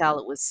 I could tell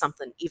it was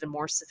something even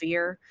more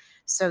severe.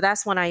 So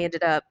that's when I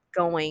ended up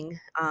going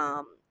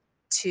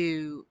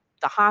to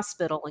the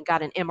hospital and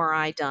got an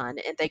MRI done,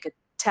 and they could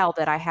tell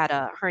that I had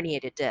a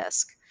herniated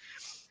disc.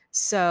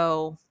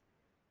 So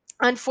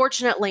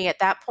unfortunately, at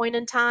that point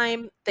in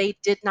time, they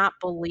did not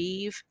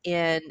believe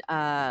in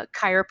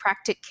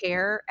chiropractic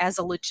care as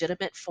a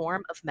legitimate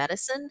form of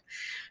medicine.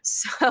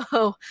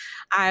 So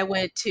I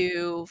went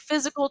to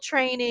physical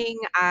training.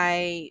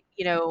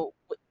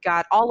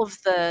 Got all of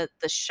the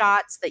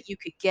shots that you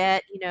could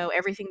get,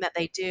 everything that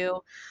they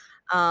do.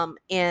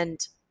 And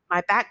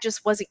my back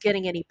just wasn't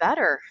getting any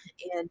better.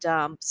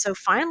 And so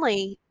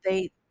finally,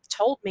 they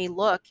told me,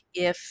 look,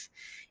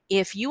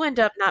 if you end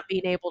up not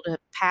being able to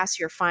pass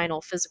your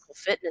final physical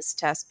fitness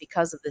test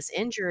because of this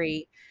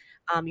injury,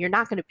 you're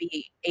not going to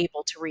be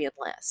able to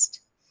reenlist.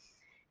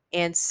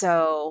 And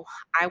so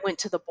I went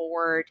to the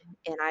board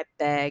and I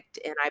begged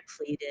and I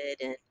pleaded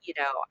and,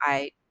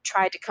 I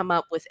tried to come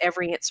up with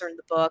every answer in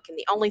the book. And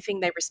the only thing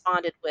they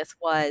responded with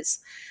was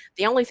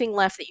the only thing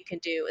left that you can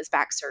do is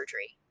back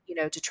surgery,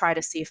 to try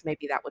to see if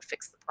maybe that would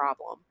fix the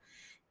problem.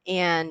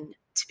 And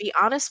to be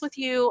honest with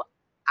you,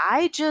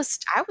 I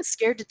was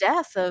scared to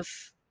death of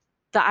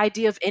the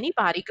idea of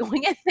anybody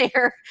going in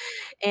there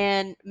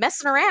and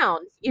messing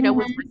around, with Mhm.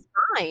 my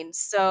spine.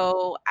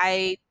 So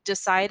I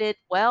decided,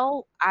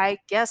 well, I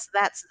guess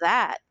that's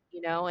that,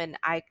 and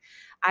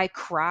I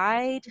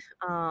cried.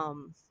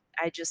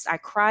 I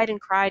cried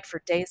and cried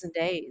for days and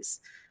days,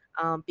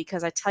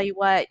 because I tell you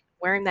what,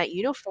 wearing that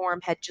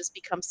uniform had just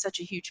become such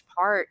a huge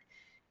part,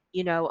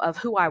 of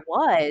who I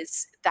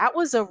was. That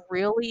was a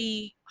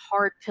really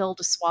hard pill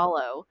to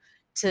swallow,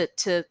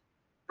 to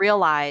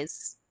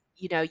realize,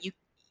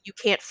 you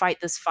can't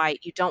fight this fight.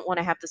 You don't want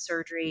to have the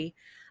surgery.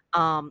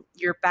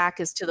 Your back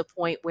is to the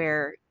point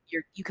where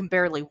you can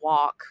barely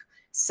walk.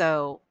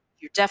 So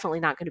you're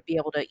definitely not going to be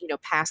able to,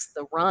 pass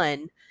the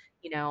run,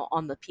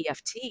 on the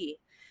PFT.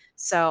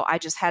 So I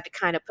just had to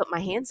kind of put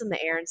my hands in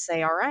the air and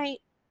say, all right,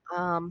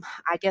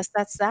 I guess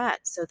that's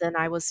that. So then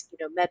I was,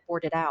 med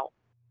boarded out.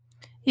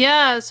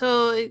 Yeah,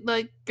 so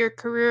like your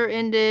career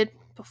ended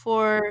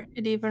before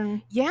it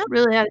even Yeah.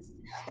 really had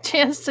a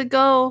chance to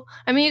go.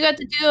 I mean, you got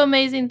to do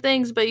amazing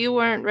things, but you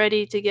weren't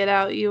ready to get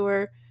out. You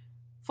were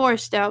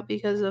forced out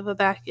because of a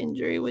back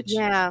injury, which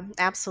Yeah,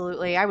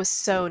 absolutely. I was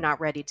so not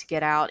ready to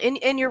get out.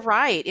 And you're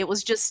right. It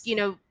was just,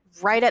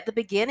 right at the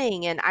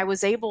beginning, and I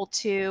was able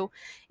to,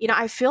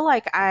 I feel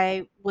like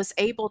I was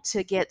able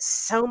to get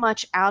so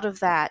much out of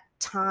that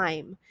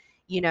time,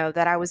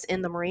 that I was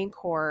in the Marine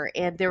Corps,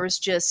 and there was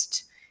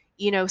just,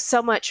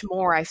 so much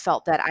more I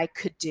felt that I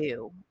could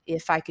do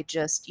if I could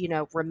just,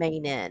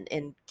 remain in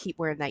and keep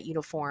wearing that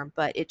uniform,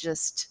 but it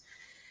just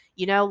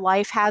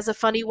life has a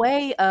funny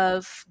way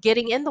of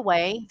getting in the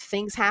way.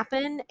 Things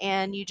happen,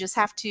 and you just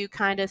have to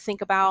kind of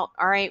think about,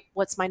 all right,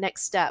 what's my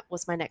next step?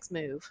 What's my next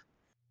move?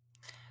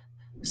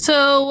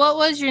 So, what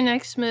was your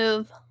next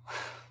move?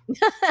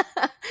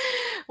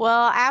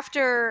 Well,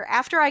 after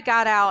I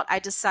got out, I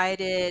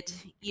decided,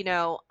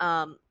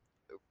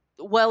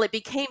 well, it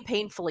became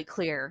painfully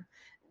clear,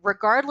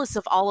 regardless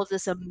of all of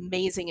this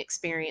amazing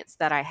experience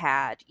that I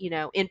had,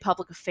 in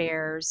public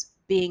affairs,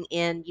 being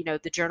in,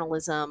 the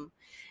journalism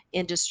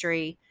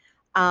industry,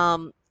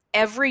 um,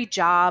 every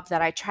job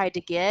that I tried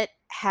to get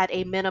had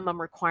a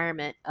minimum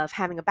requirement of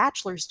having a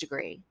bachelor's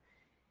degree.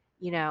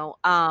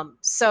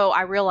 So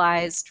I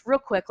realized real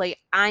quickly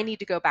I need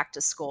to go back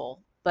to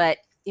school. But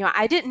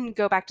I didn't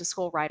go back to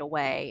school right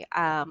away.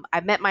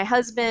 I met my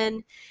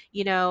husband.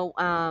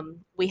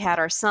 We had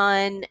our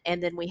son,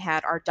 and then we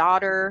had our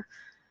daughter.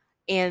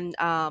 And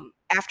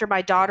after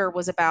my daughter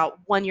was about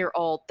 1 year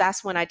old,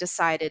 that's when I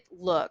decided,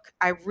 look,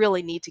 I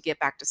really need to get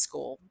back to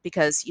school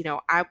because,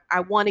 I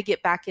want to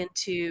get back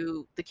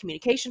into the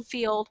communication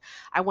field.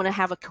 I want to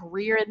have a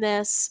career in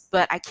this,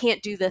 but I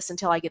can't do this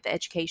until I get the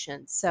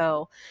education.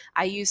 So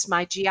I used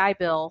my GI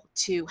Bill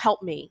to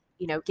help me,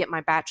 get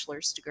my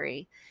bachelor's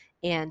degree.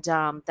 And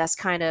that's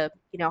kind of,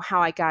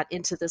 how I got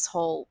into this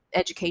whole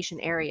education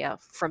area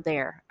from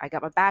there. I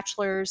got my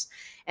bachelor's,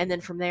 and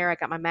then from there, I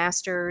got my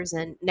master's,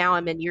 and now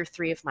I'm in year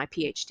 3 of my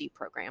PhD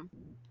program.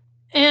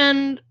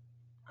 And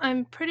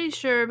I'm pretty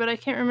sure, but I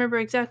can't remember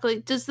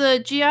exactly. Does the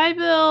GI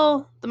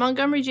Bill, the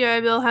Montgomery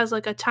GI Bill, has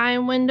like a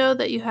time window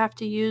that you have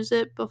to use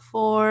it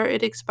before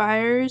it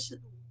expires?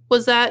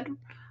 Was that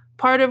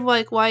part of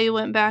like why you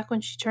went back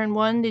when she turned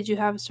 1? Did you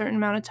have a certain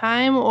amount of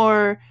time,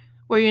 or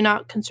were you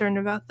not concerned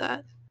about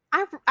that?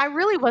 I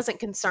really wasn't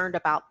concerned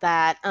about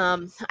that.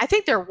 I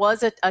think there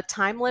was a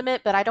time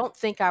limit, but I don't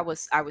think I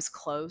was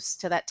close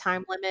to that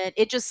time limit.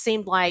 It just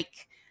seemed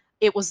like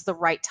it was the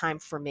right time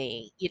for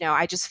me.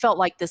 I just felt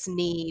like this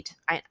need.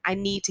 I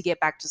need to get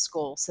back to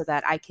school so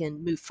that I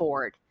can move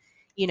forward,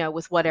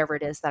 with whatever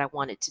it is that I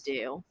wanted to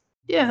do.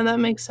 Yeah, that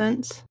makes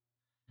sense.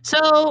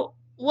 So,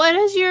 what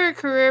has your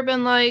career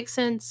been like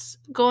since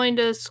going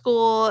to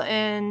school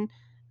and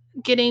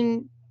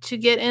getting to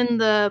get in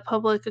the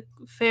public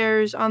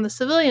affairs on the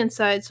civilian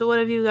side. So what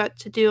have you got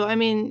to do? I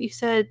mean, you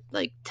said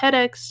like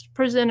TEDx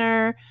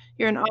presenter,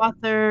 you're an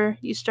author,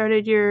 you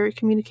started your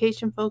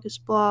communication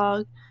focused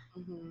blog.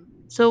 Mhm.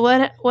 So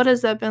what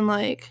has that been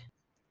like?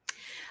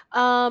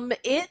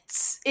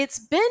 It's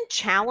been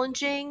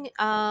challenging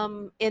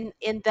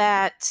in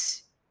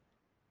that,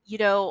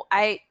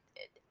 I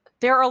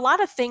there are a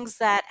lot of things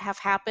that have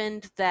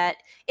happened that,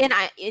 in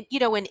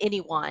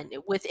anyone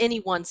with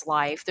anyone's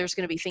life, there's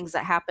going to be things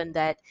that happen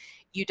that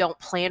you don't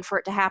plan for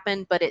it to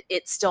happen, but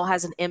it still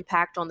has an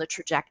impact on the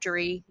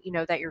trajectory,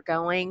 that you're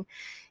going.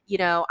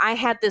 I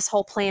had this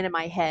whole plan in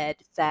my head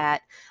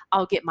that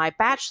I'll get my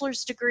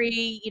bachelor's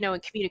degree, in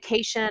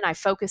communication. I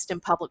focused in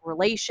public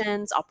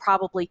relations. I'll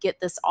probably get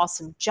this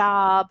awesome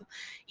job,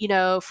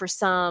 for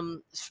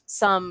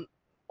some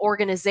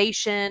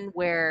organization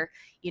where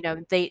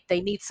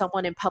they need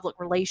someone in public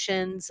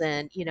relations,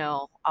 and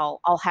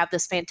I'll have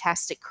this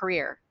fantastic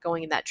career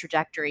going in that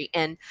trajectory.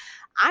 And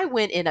I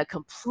went in a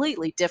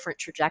completely different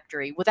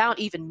trajectory without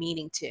even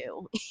meaning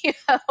to. you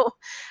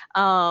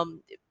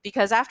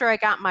because after I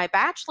got my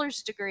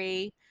bachelor's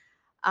degree,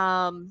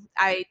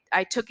 I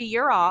took a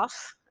year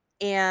off,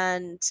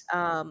 and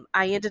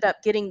I ended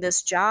up getting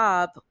this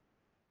job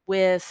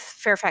with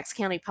Fairfax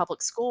County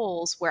Public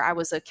Schools, where I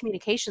was a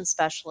communication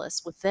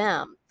specialist with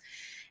them.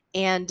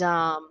 And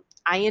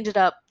I ended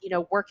up,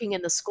 working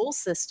in the school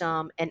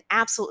system and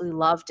absolutely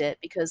loved it,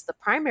 because the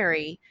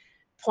primary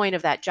point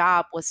of that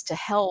job was to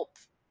help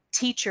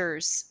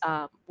teachers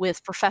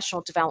with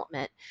professional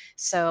development.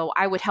 So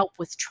I would help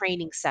with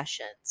training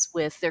sessions,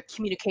 with their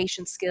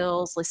communication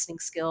skills, listening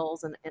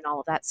skills, and all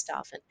of that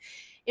stuff. And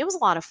it was a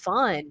lot of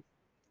fun.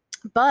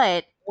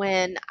 But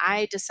when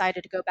I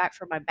decided to go back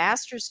for my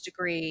master's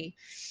degree,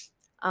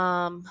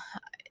 um,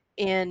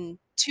 in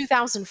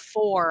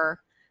 2004,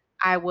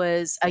 I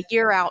was a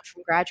year out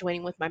from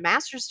graduating with my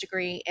master's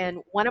degree, and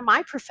one of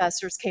my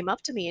professors came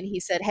up to me and he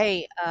said,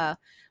 "Hey,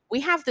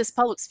 we have this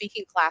public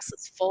speaking class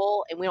that's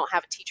full, and we don't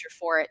have a teacher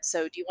for it.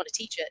 So, do you want to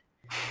teach it?"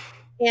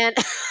 And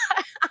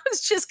I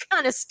was just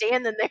kind of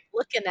standing there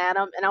looking at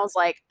him, and I was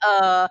like,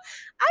 I've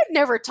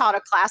never taught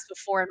a class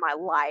before in my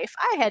life.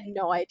 I had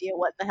no idea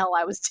what the hell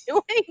I was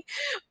doing.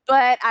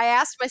 But I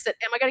asked him, I said,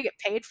 "Am I going to get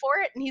paid for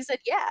it?" And he said,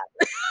 "Yeah."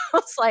 I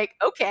was like,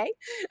 "Okay."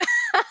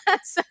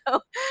 So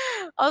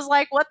I was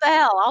like, "What the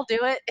hell? I'll do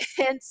it."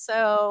 And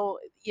so,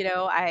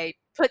 I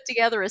put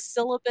together a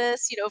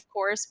syllabus, of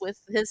course, with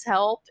his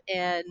help.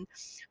 And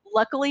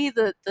luckily,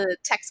 the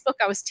textbook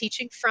I was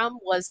teaching from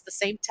was the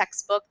same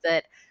textbook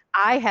that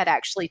I had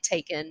actually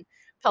taken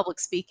public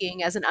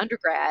speaking as an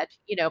undergrad,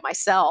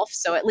 myself.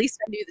 So at least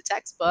I knew the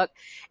textbook.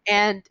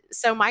 And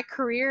so my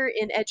career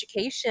in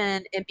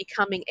education and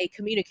becoming a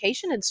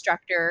communication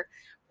instructor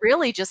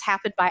really just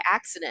happened by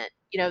accident.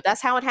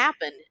 That's how it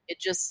happened.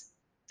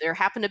 There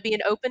happened to be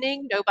an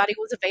opening, nobody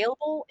was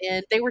available,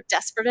 and they were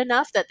desperate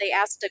enough that they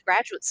asked a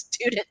graduate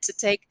student to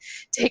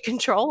take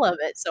control of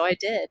it. So I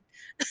did.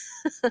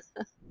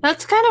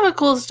 That's kind of a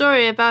cool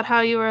story about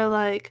how you were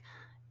like,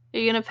 "Are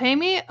you gonna pay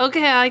me?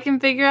 Okay, I can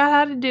figure out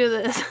how to do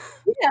this."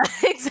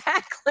 Yeah,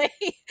 exactly.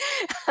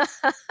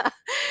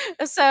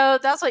 So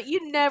that's what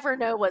you never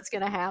know what's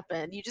going to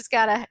happen. You just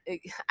got to,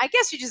 I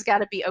guess you just got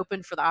to be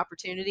open for the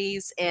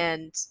opportunities,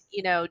 and,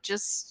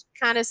 just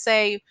kind of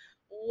say,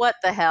 what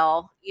the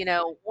hell?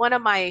 One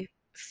of my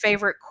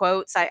favorite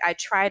quotes, I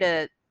try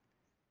to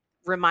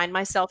remind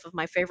myself of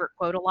my favorite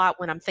quote a lot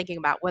when I'm thinking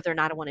about whether or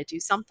not I want to do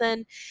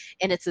something.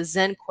 And it's a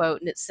Zen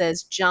quote, and it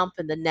says, "Jump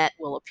and the net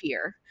will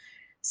appear."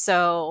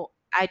 So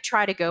I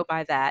try to go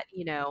by that.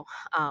 You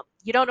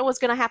don't know what's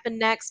going to happen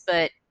next,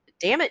 but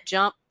damn it,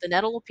 jump. The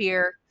net will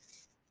appear.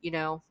 You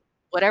know,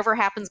 whatever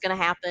happens, going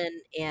to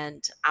happen,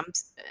 and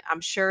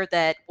I'm sure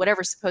that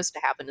whatever's supposed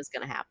to happen is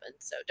going to happen.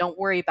 So don't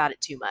worry about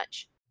it too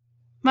much.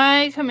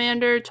 My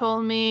commander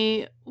told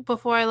me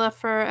before I left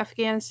for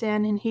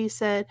Afghanistan, and he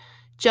said,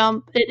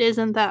 "Jump, it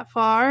isn't that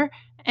far."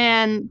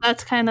 And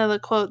that's kind of the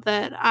quote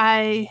that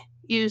I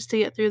used to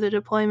get through the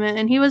deployment.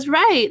 And he was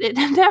right. It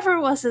never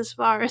was as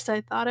far as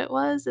I thought it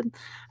was. And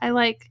I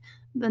like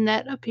the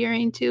net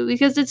appearing too,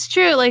 because it's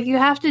true. Like, you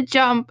have to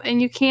jump,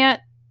 and you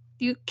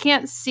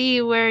can't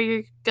see where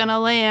you're gonna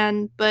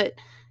land, but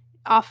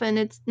often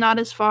it's not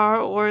as far,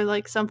 or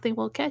like something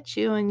will catch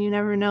you and you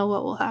never know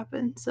what will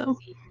happen. So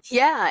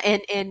Yeah,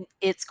 and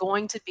it's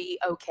going to be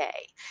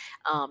okay.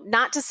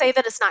 Not to say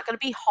that it's not going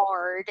to be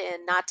hard,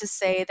 and not to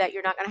say that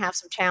you're not going to have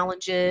some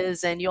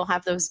challenges, and you'll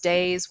have those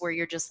days where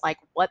you're just like,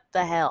 "What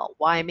the hell?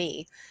 Why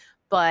me?"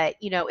 But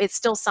it's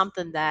still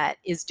something that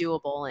is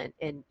doable,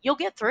 and you'll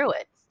get through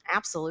it.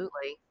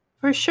 Absolutely.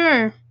 for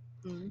sure.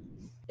 Mhm.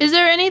 Is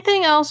there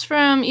anything else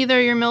from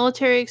either your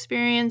military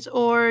experience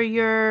or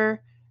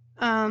your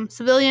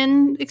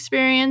civilian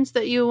experience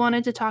that you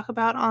wanted to talk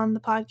about on the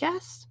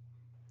podcast?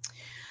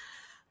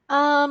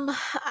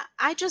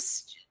 I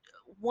just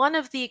one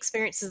of the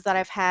experiences that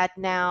I've had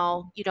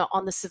now,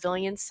 on the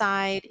civilian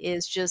side,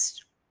 is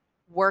just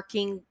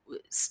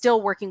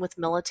still working with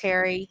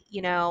military.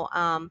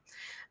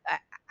 I,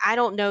 I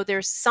don't know,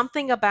 there's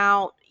something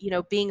about,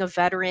 being a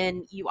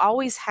veteran. You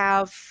always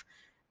have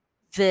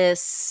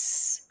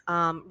this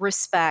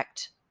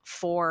respect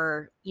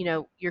for,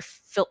 your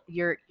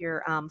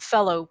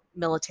fellow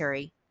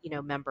military,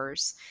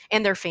 members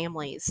and their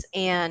families.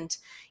 And,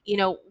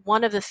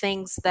 one of the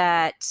things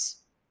that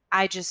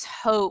I just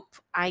hope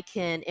I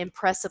can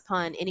impress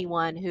upon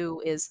anyone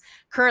who is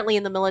currently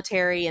in the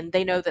military and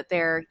they know that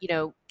they're,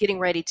 getting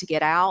ready to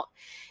get out,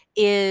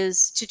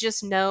 is to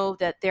just know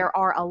that there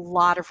are a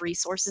lot of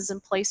resources in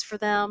place for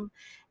them.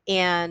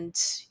 And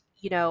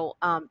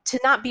to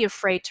not be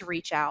afraid to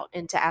reach out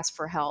and to ask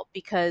for help,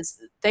 because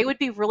they would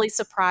be really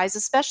surprised,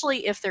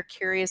 especially if they're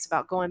curious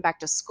about going back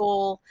to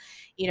school,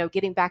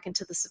 getting back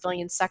into the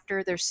civilian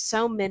sector. There's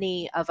so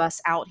many of us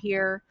out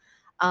here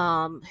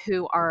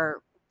who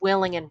are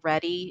willing and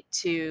ready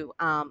to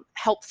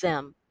help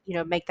them,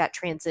 make that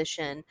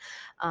transition,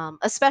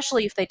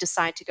 especially if they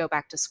decide to go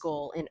back to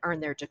school and earn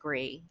their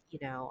degree.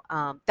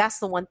 That's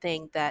the one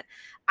thing that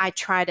I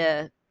try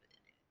to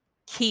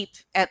keep,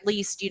 at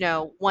least,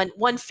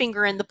 one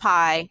finger in the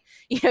pie,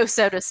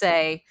 so to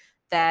say,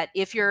 that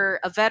if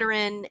you're a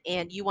veteran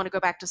and you want to go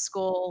back to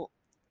school,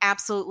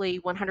 absolutely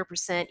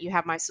 100% you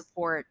have my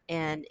support.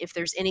 And if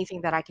there's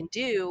anything that I can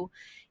do,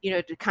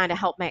 to kind of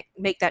help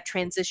make that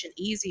transition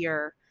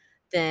easier,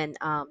 then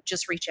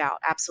just reach out.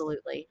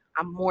 Absolutely.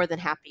 I'm more than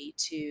happy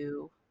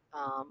to,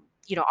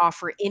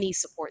 offer any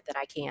support that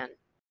I can.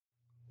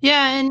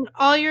 Yeah, and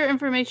all your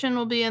information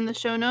will be in the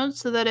show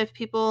notes so that if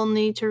people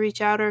need to reach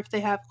out or if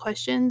they have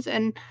questions.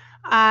 And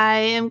I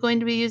am going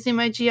to be using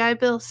my GI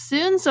Bill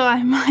soon, so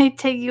I might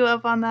take you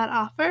up on that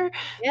offer.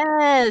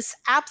 Yes,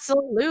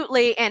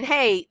 absolutely. And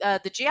hey,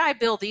 the GI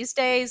Bill these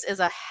days is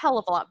a hell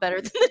of a lot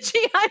better than the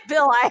GI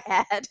Bill I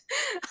had.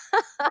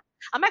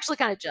 I'm actually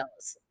kind of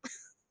jealous.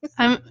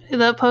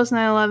 The post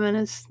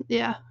 9/11 is,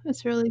 yeah,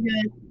 it's really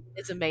good.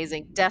 It's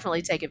amazing.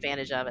 Definitely take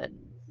advantage of it.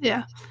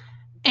 Yeah.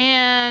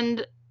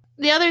 And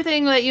the other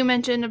thing that you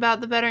mentioned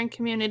about the veteran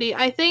community,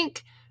 I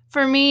think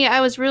for me,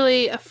 I was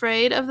really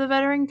afraid of the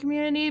veteran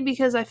community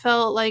because I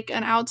felt like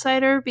an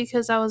outsider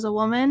because I was a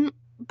woman.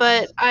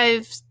 But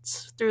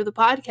through the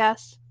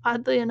podcast,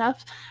 oddly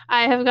enough,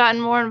 I have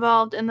gotten more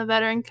involved in the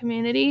veteran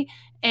community,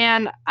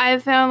 and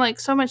I've found like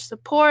so much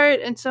support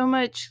and so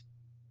much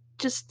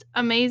just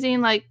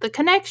amazing, like the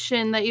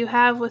connection that you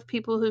have with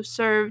people who've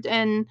served.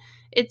 And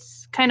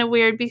it's kind of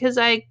weird because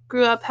I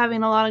grew up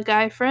having a lot of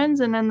guy friends,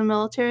 and in the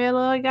military I had a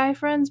lot of guy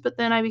friends, but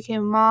then I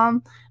became a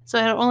mom, so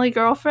I had only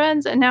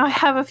girlfriends, and now I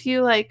have a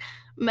few like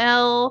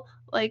male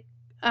like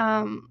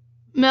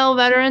male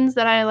veterans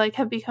that I like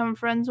have become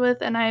friends with,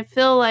 and I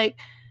feel like,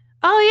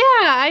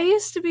 oh yeah, I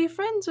used to be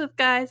friends with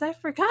guys, I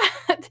forgot.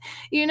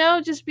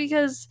 Just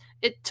because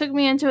it took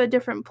me into a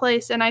different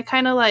place, and I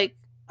kind of like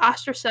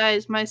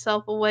ostracized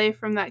myself away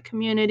from that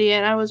community,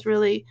 and I was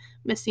really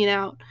missing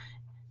out.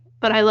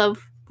 But I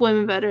love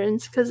women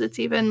veterans because it's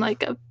even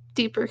like a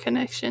deeper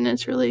connection.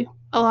 It's really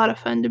a lot of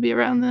fun to be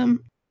around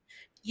them.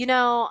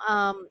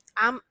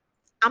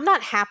 I'm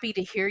not happy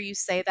to hear you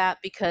say that,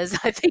 because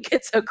I think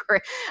it's a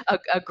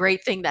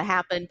great thing that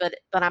happened,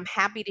 but I'm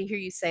happy to hear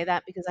you say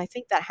that because I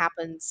think that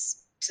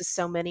happens to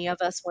so many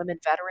of us women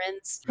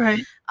veterans.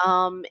 Right.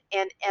 And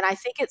I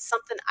think it's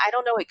something, I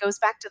don't know, it goes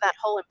back to that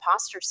whole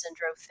imposter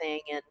syndrome thing.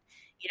 And,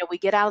 we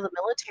get out of the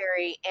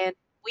military and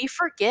we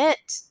forget,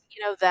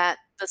 that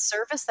the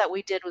service that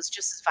we did was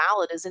just as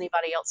valid as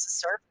anybody else's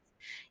service.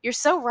 You're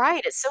so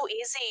right. It's so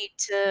easy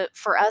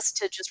for us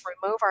to just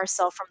remove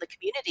ourselves from the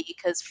community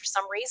because for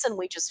some reason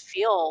we just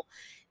feel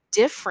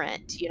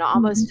different,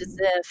 almost as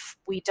Mhm. if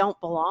we don't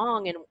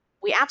belong, and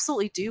we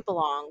absolutely do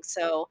belong.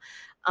 So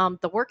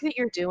the work that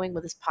you're doing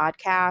with this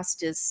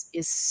podcast is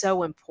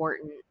so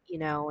important,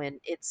 and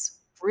it's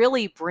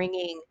really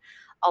bringing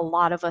a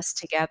lot of us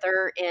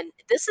together. And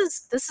this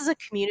is a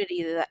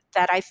community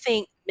that I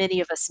think many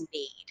of us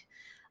need,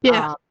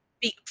 Yeah. um,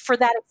 for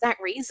that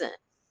exact reason.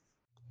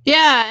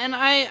 Yeah, and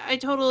I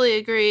totally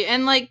agree.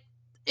 And like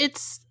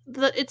it's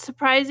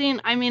surprising.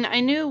 I mean,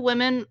 I knew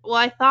women, well,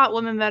 I thought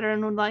women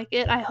veteran would like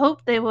it. I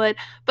hope they would,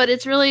 but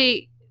it's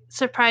really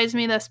surprised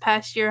me this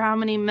past year how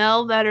many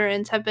male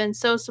veterans have been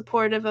so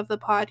supportive of the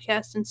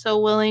podcast and so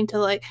willing to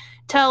like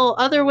tell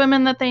other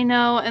women that they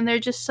know, and they're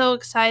just so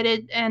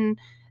excited. And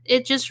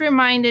it just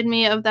reminded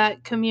me of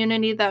that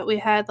community that we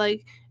had,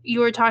 like you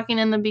were talking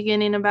in the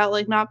beginning about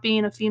like not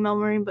being a female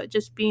Marine but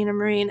just being a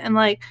Marine, and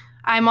like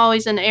I'm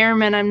always an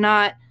airman, I'm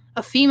not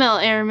a female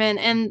airman.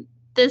 And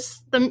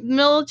the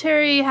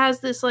military has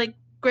this like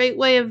great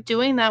way of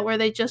doing that where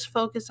they just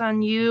focus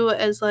on you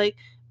as like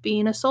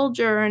being a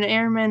soldier or an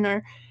airman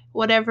or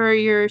whatever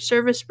your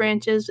service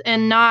branch is,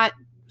 and not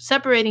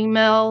separating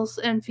males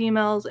and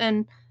females.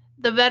 And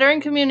the veteran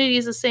community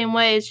is the same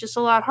way. It's just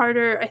a lot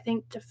harder, I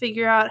think, to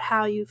figure out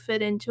how you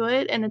fit into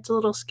it, and it's a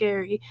little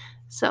scary.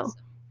 So,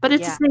 but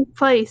it's a Yeah. safe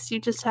place. You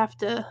just have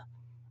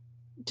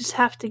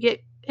to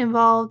get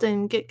involved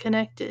and get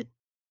connected.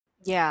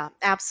 Yeah,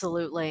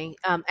 absolutely.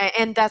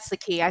 And that's the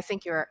key. I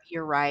think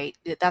you're right.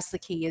 That's the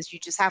key is you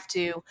just have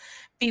to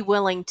be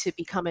willing to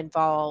become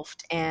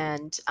involved.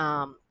 And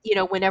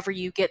whenever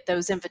you get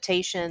those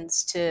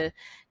invitations to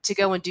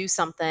go and do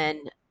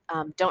something,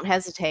 don't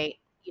hesitate.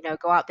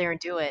 Go out there and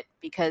do it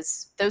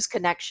because those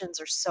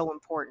connections are so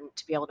important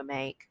to be able to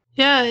make.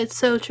 Yeah, it's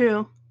so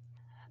true.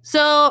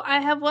 So I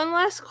have one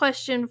last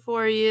question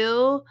for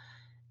you.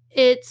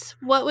 It's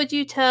what would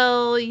you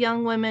tell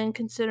young women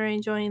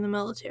considering joining the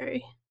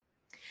military?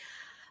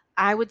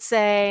 I would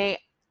say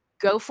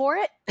go for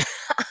it.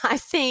 I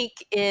think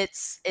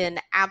it's an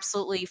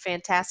absolutely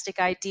fantastic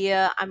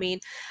idea. I mean,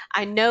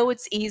 I know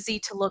it's easy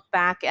to look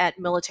back at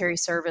military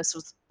service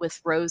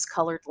with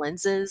rose-colored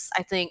lenses.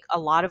 I think a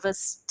lot of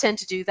us tend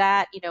to do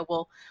that.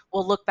 We'll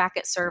look back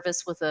at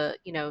service with a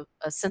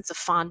sense of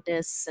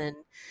fondness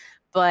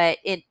but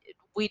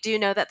we do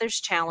know that there's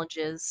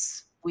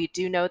challenges. We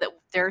do know that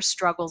there are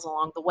struggles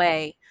along the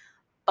way,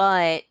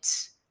 but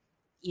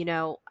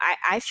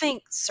I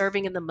think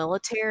serving in the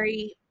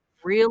military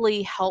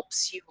really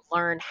helps you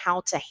learn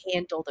how to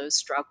handle those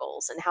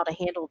struggles and how to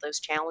handle those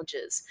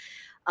challenges.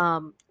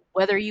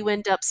 Whether you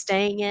end up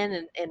staying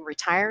in and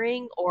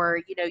retiring,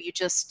 or you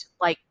just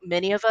like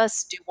many of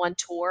us do one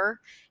tour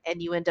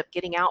and you end up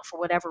getting out for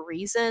whatever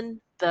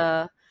reason,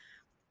 the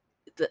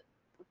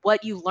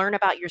what you learn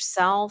about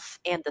yourself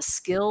and the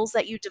skills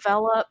that you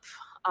develop,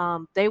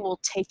 they will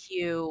take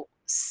you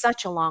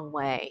such a long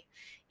way.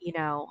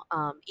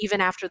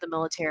 Even after the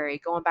military,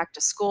 going back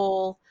to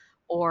school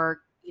or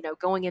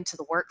going into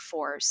the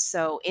workforce.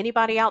 So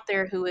anybody out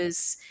there who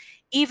is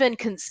even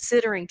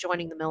considering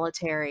joining the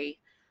military,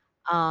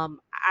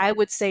 I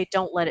would say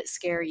don't let it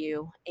scare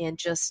you and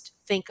just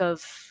think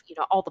of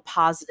all the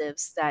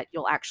positives that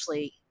you'll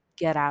actually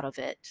get out of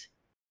it.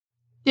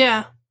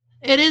 Yeah.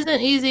 It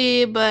isn't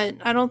easy, but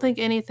I don't think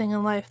anything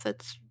in life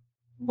that's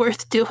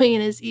worth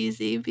doing is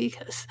easy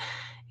because,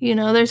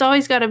 there's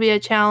always got to be a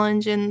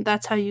challenge and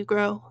that's how you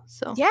grow.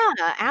 So, Yeah,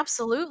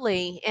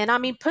 absolutely. And I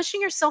mean, pushing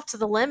yourself to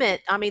the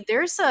limit. I mean,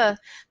 there's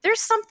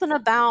something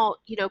about,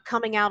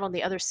 coming out on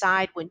the other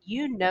side when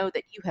you know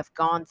that you have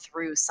gone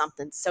through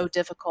something so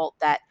difficult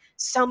that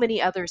so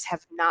many others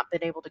have not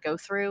been able to go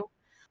through.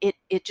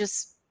 It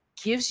just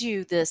gives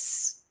you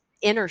this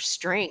inner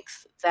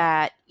strength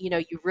that,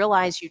 you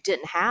realize you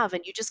didn't have,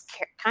 and you just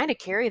kind of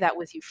carry that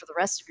with you for the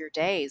rest of your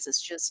days.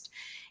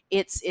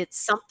 It's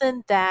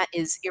something that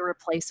is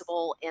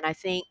irreplaceable, and I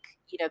think,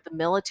 the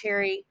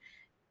military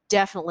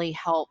definitely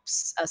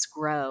helps us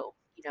grow,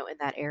 in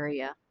that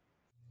area.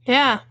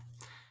 yeah.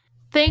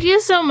 Thank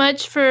you so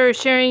much for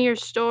sharing your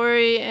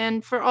story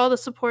and for all the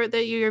support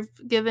that you've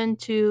given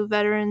to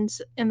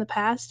veterans in the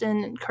past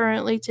and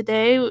currently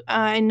today.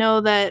 I know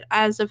that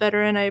as a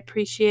veteran, I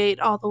appreciate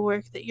all the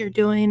work that you're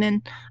doing,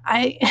 and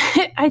I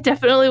I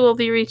definitely will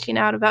be reaching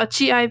out about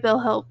GI Bill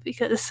help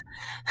because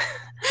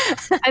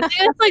I think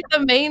that's like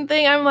the main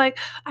thing. I'm like,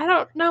 I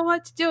don't know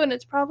what to do, and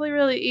it's probably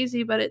really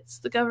easy, but it's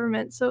the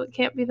government, so it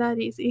can't be that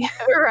easy.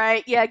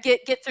 Right. Yeah.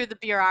 Get through the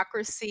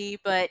bureaucracy,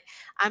 but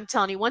I'm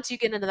telling you, once you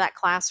get into that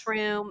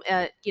classroom,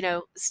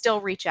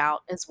 still reach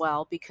out as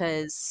well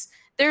because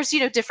there's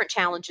different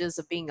challenges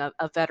of being a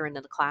veteran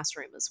in the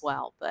classroom as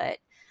well. But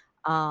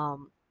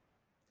um,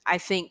 I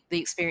think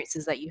the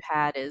experiences that you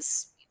had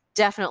is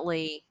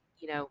definitely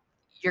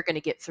you're going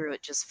to get through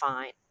it just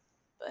fine.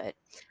 But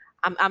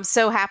I'm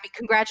so happy.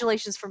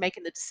 Congratulations for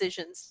making the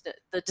decision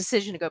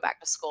to go back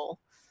to school.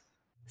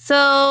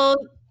 So,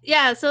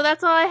 yeah, so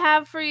that's all I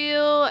have for you,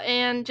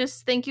 and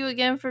just thank you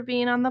again for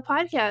being on the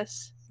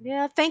podcast.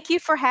 Yeah, thank you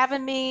for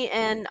having me,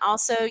 and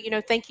also,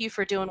 thank you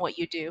for doing what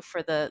you do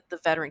for the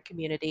veteran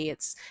community.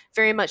 It's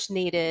very much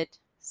needed.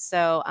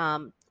 So,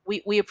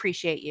 we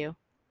appreciate you.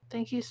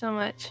 Thank you so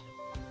much.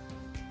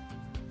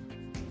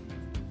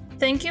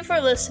 Thank you for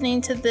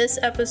listening to this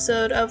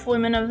episode of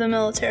Women of the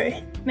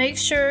Military. Make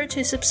sure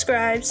to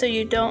subscribe so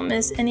you don't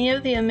miss any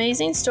of the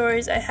amazing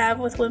stories I have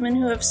with women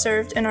who have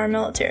served in our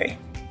military.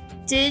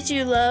 Did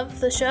you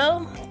love the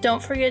show?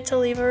 Don't forget to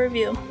leave a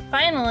review.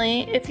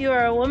 Finally, if you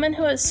are a woman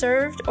who has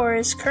served or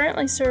is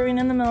currently serving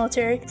in the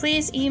military,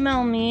 please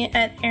email me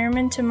at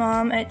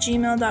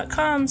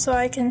airmantomom@gmail.com so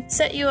I can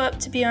set you up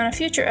to be on a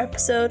future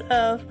episode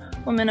of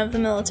Women of the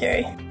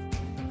Military.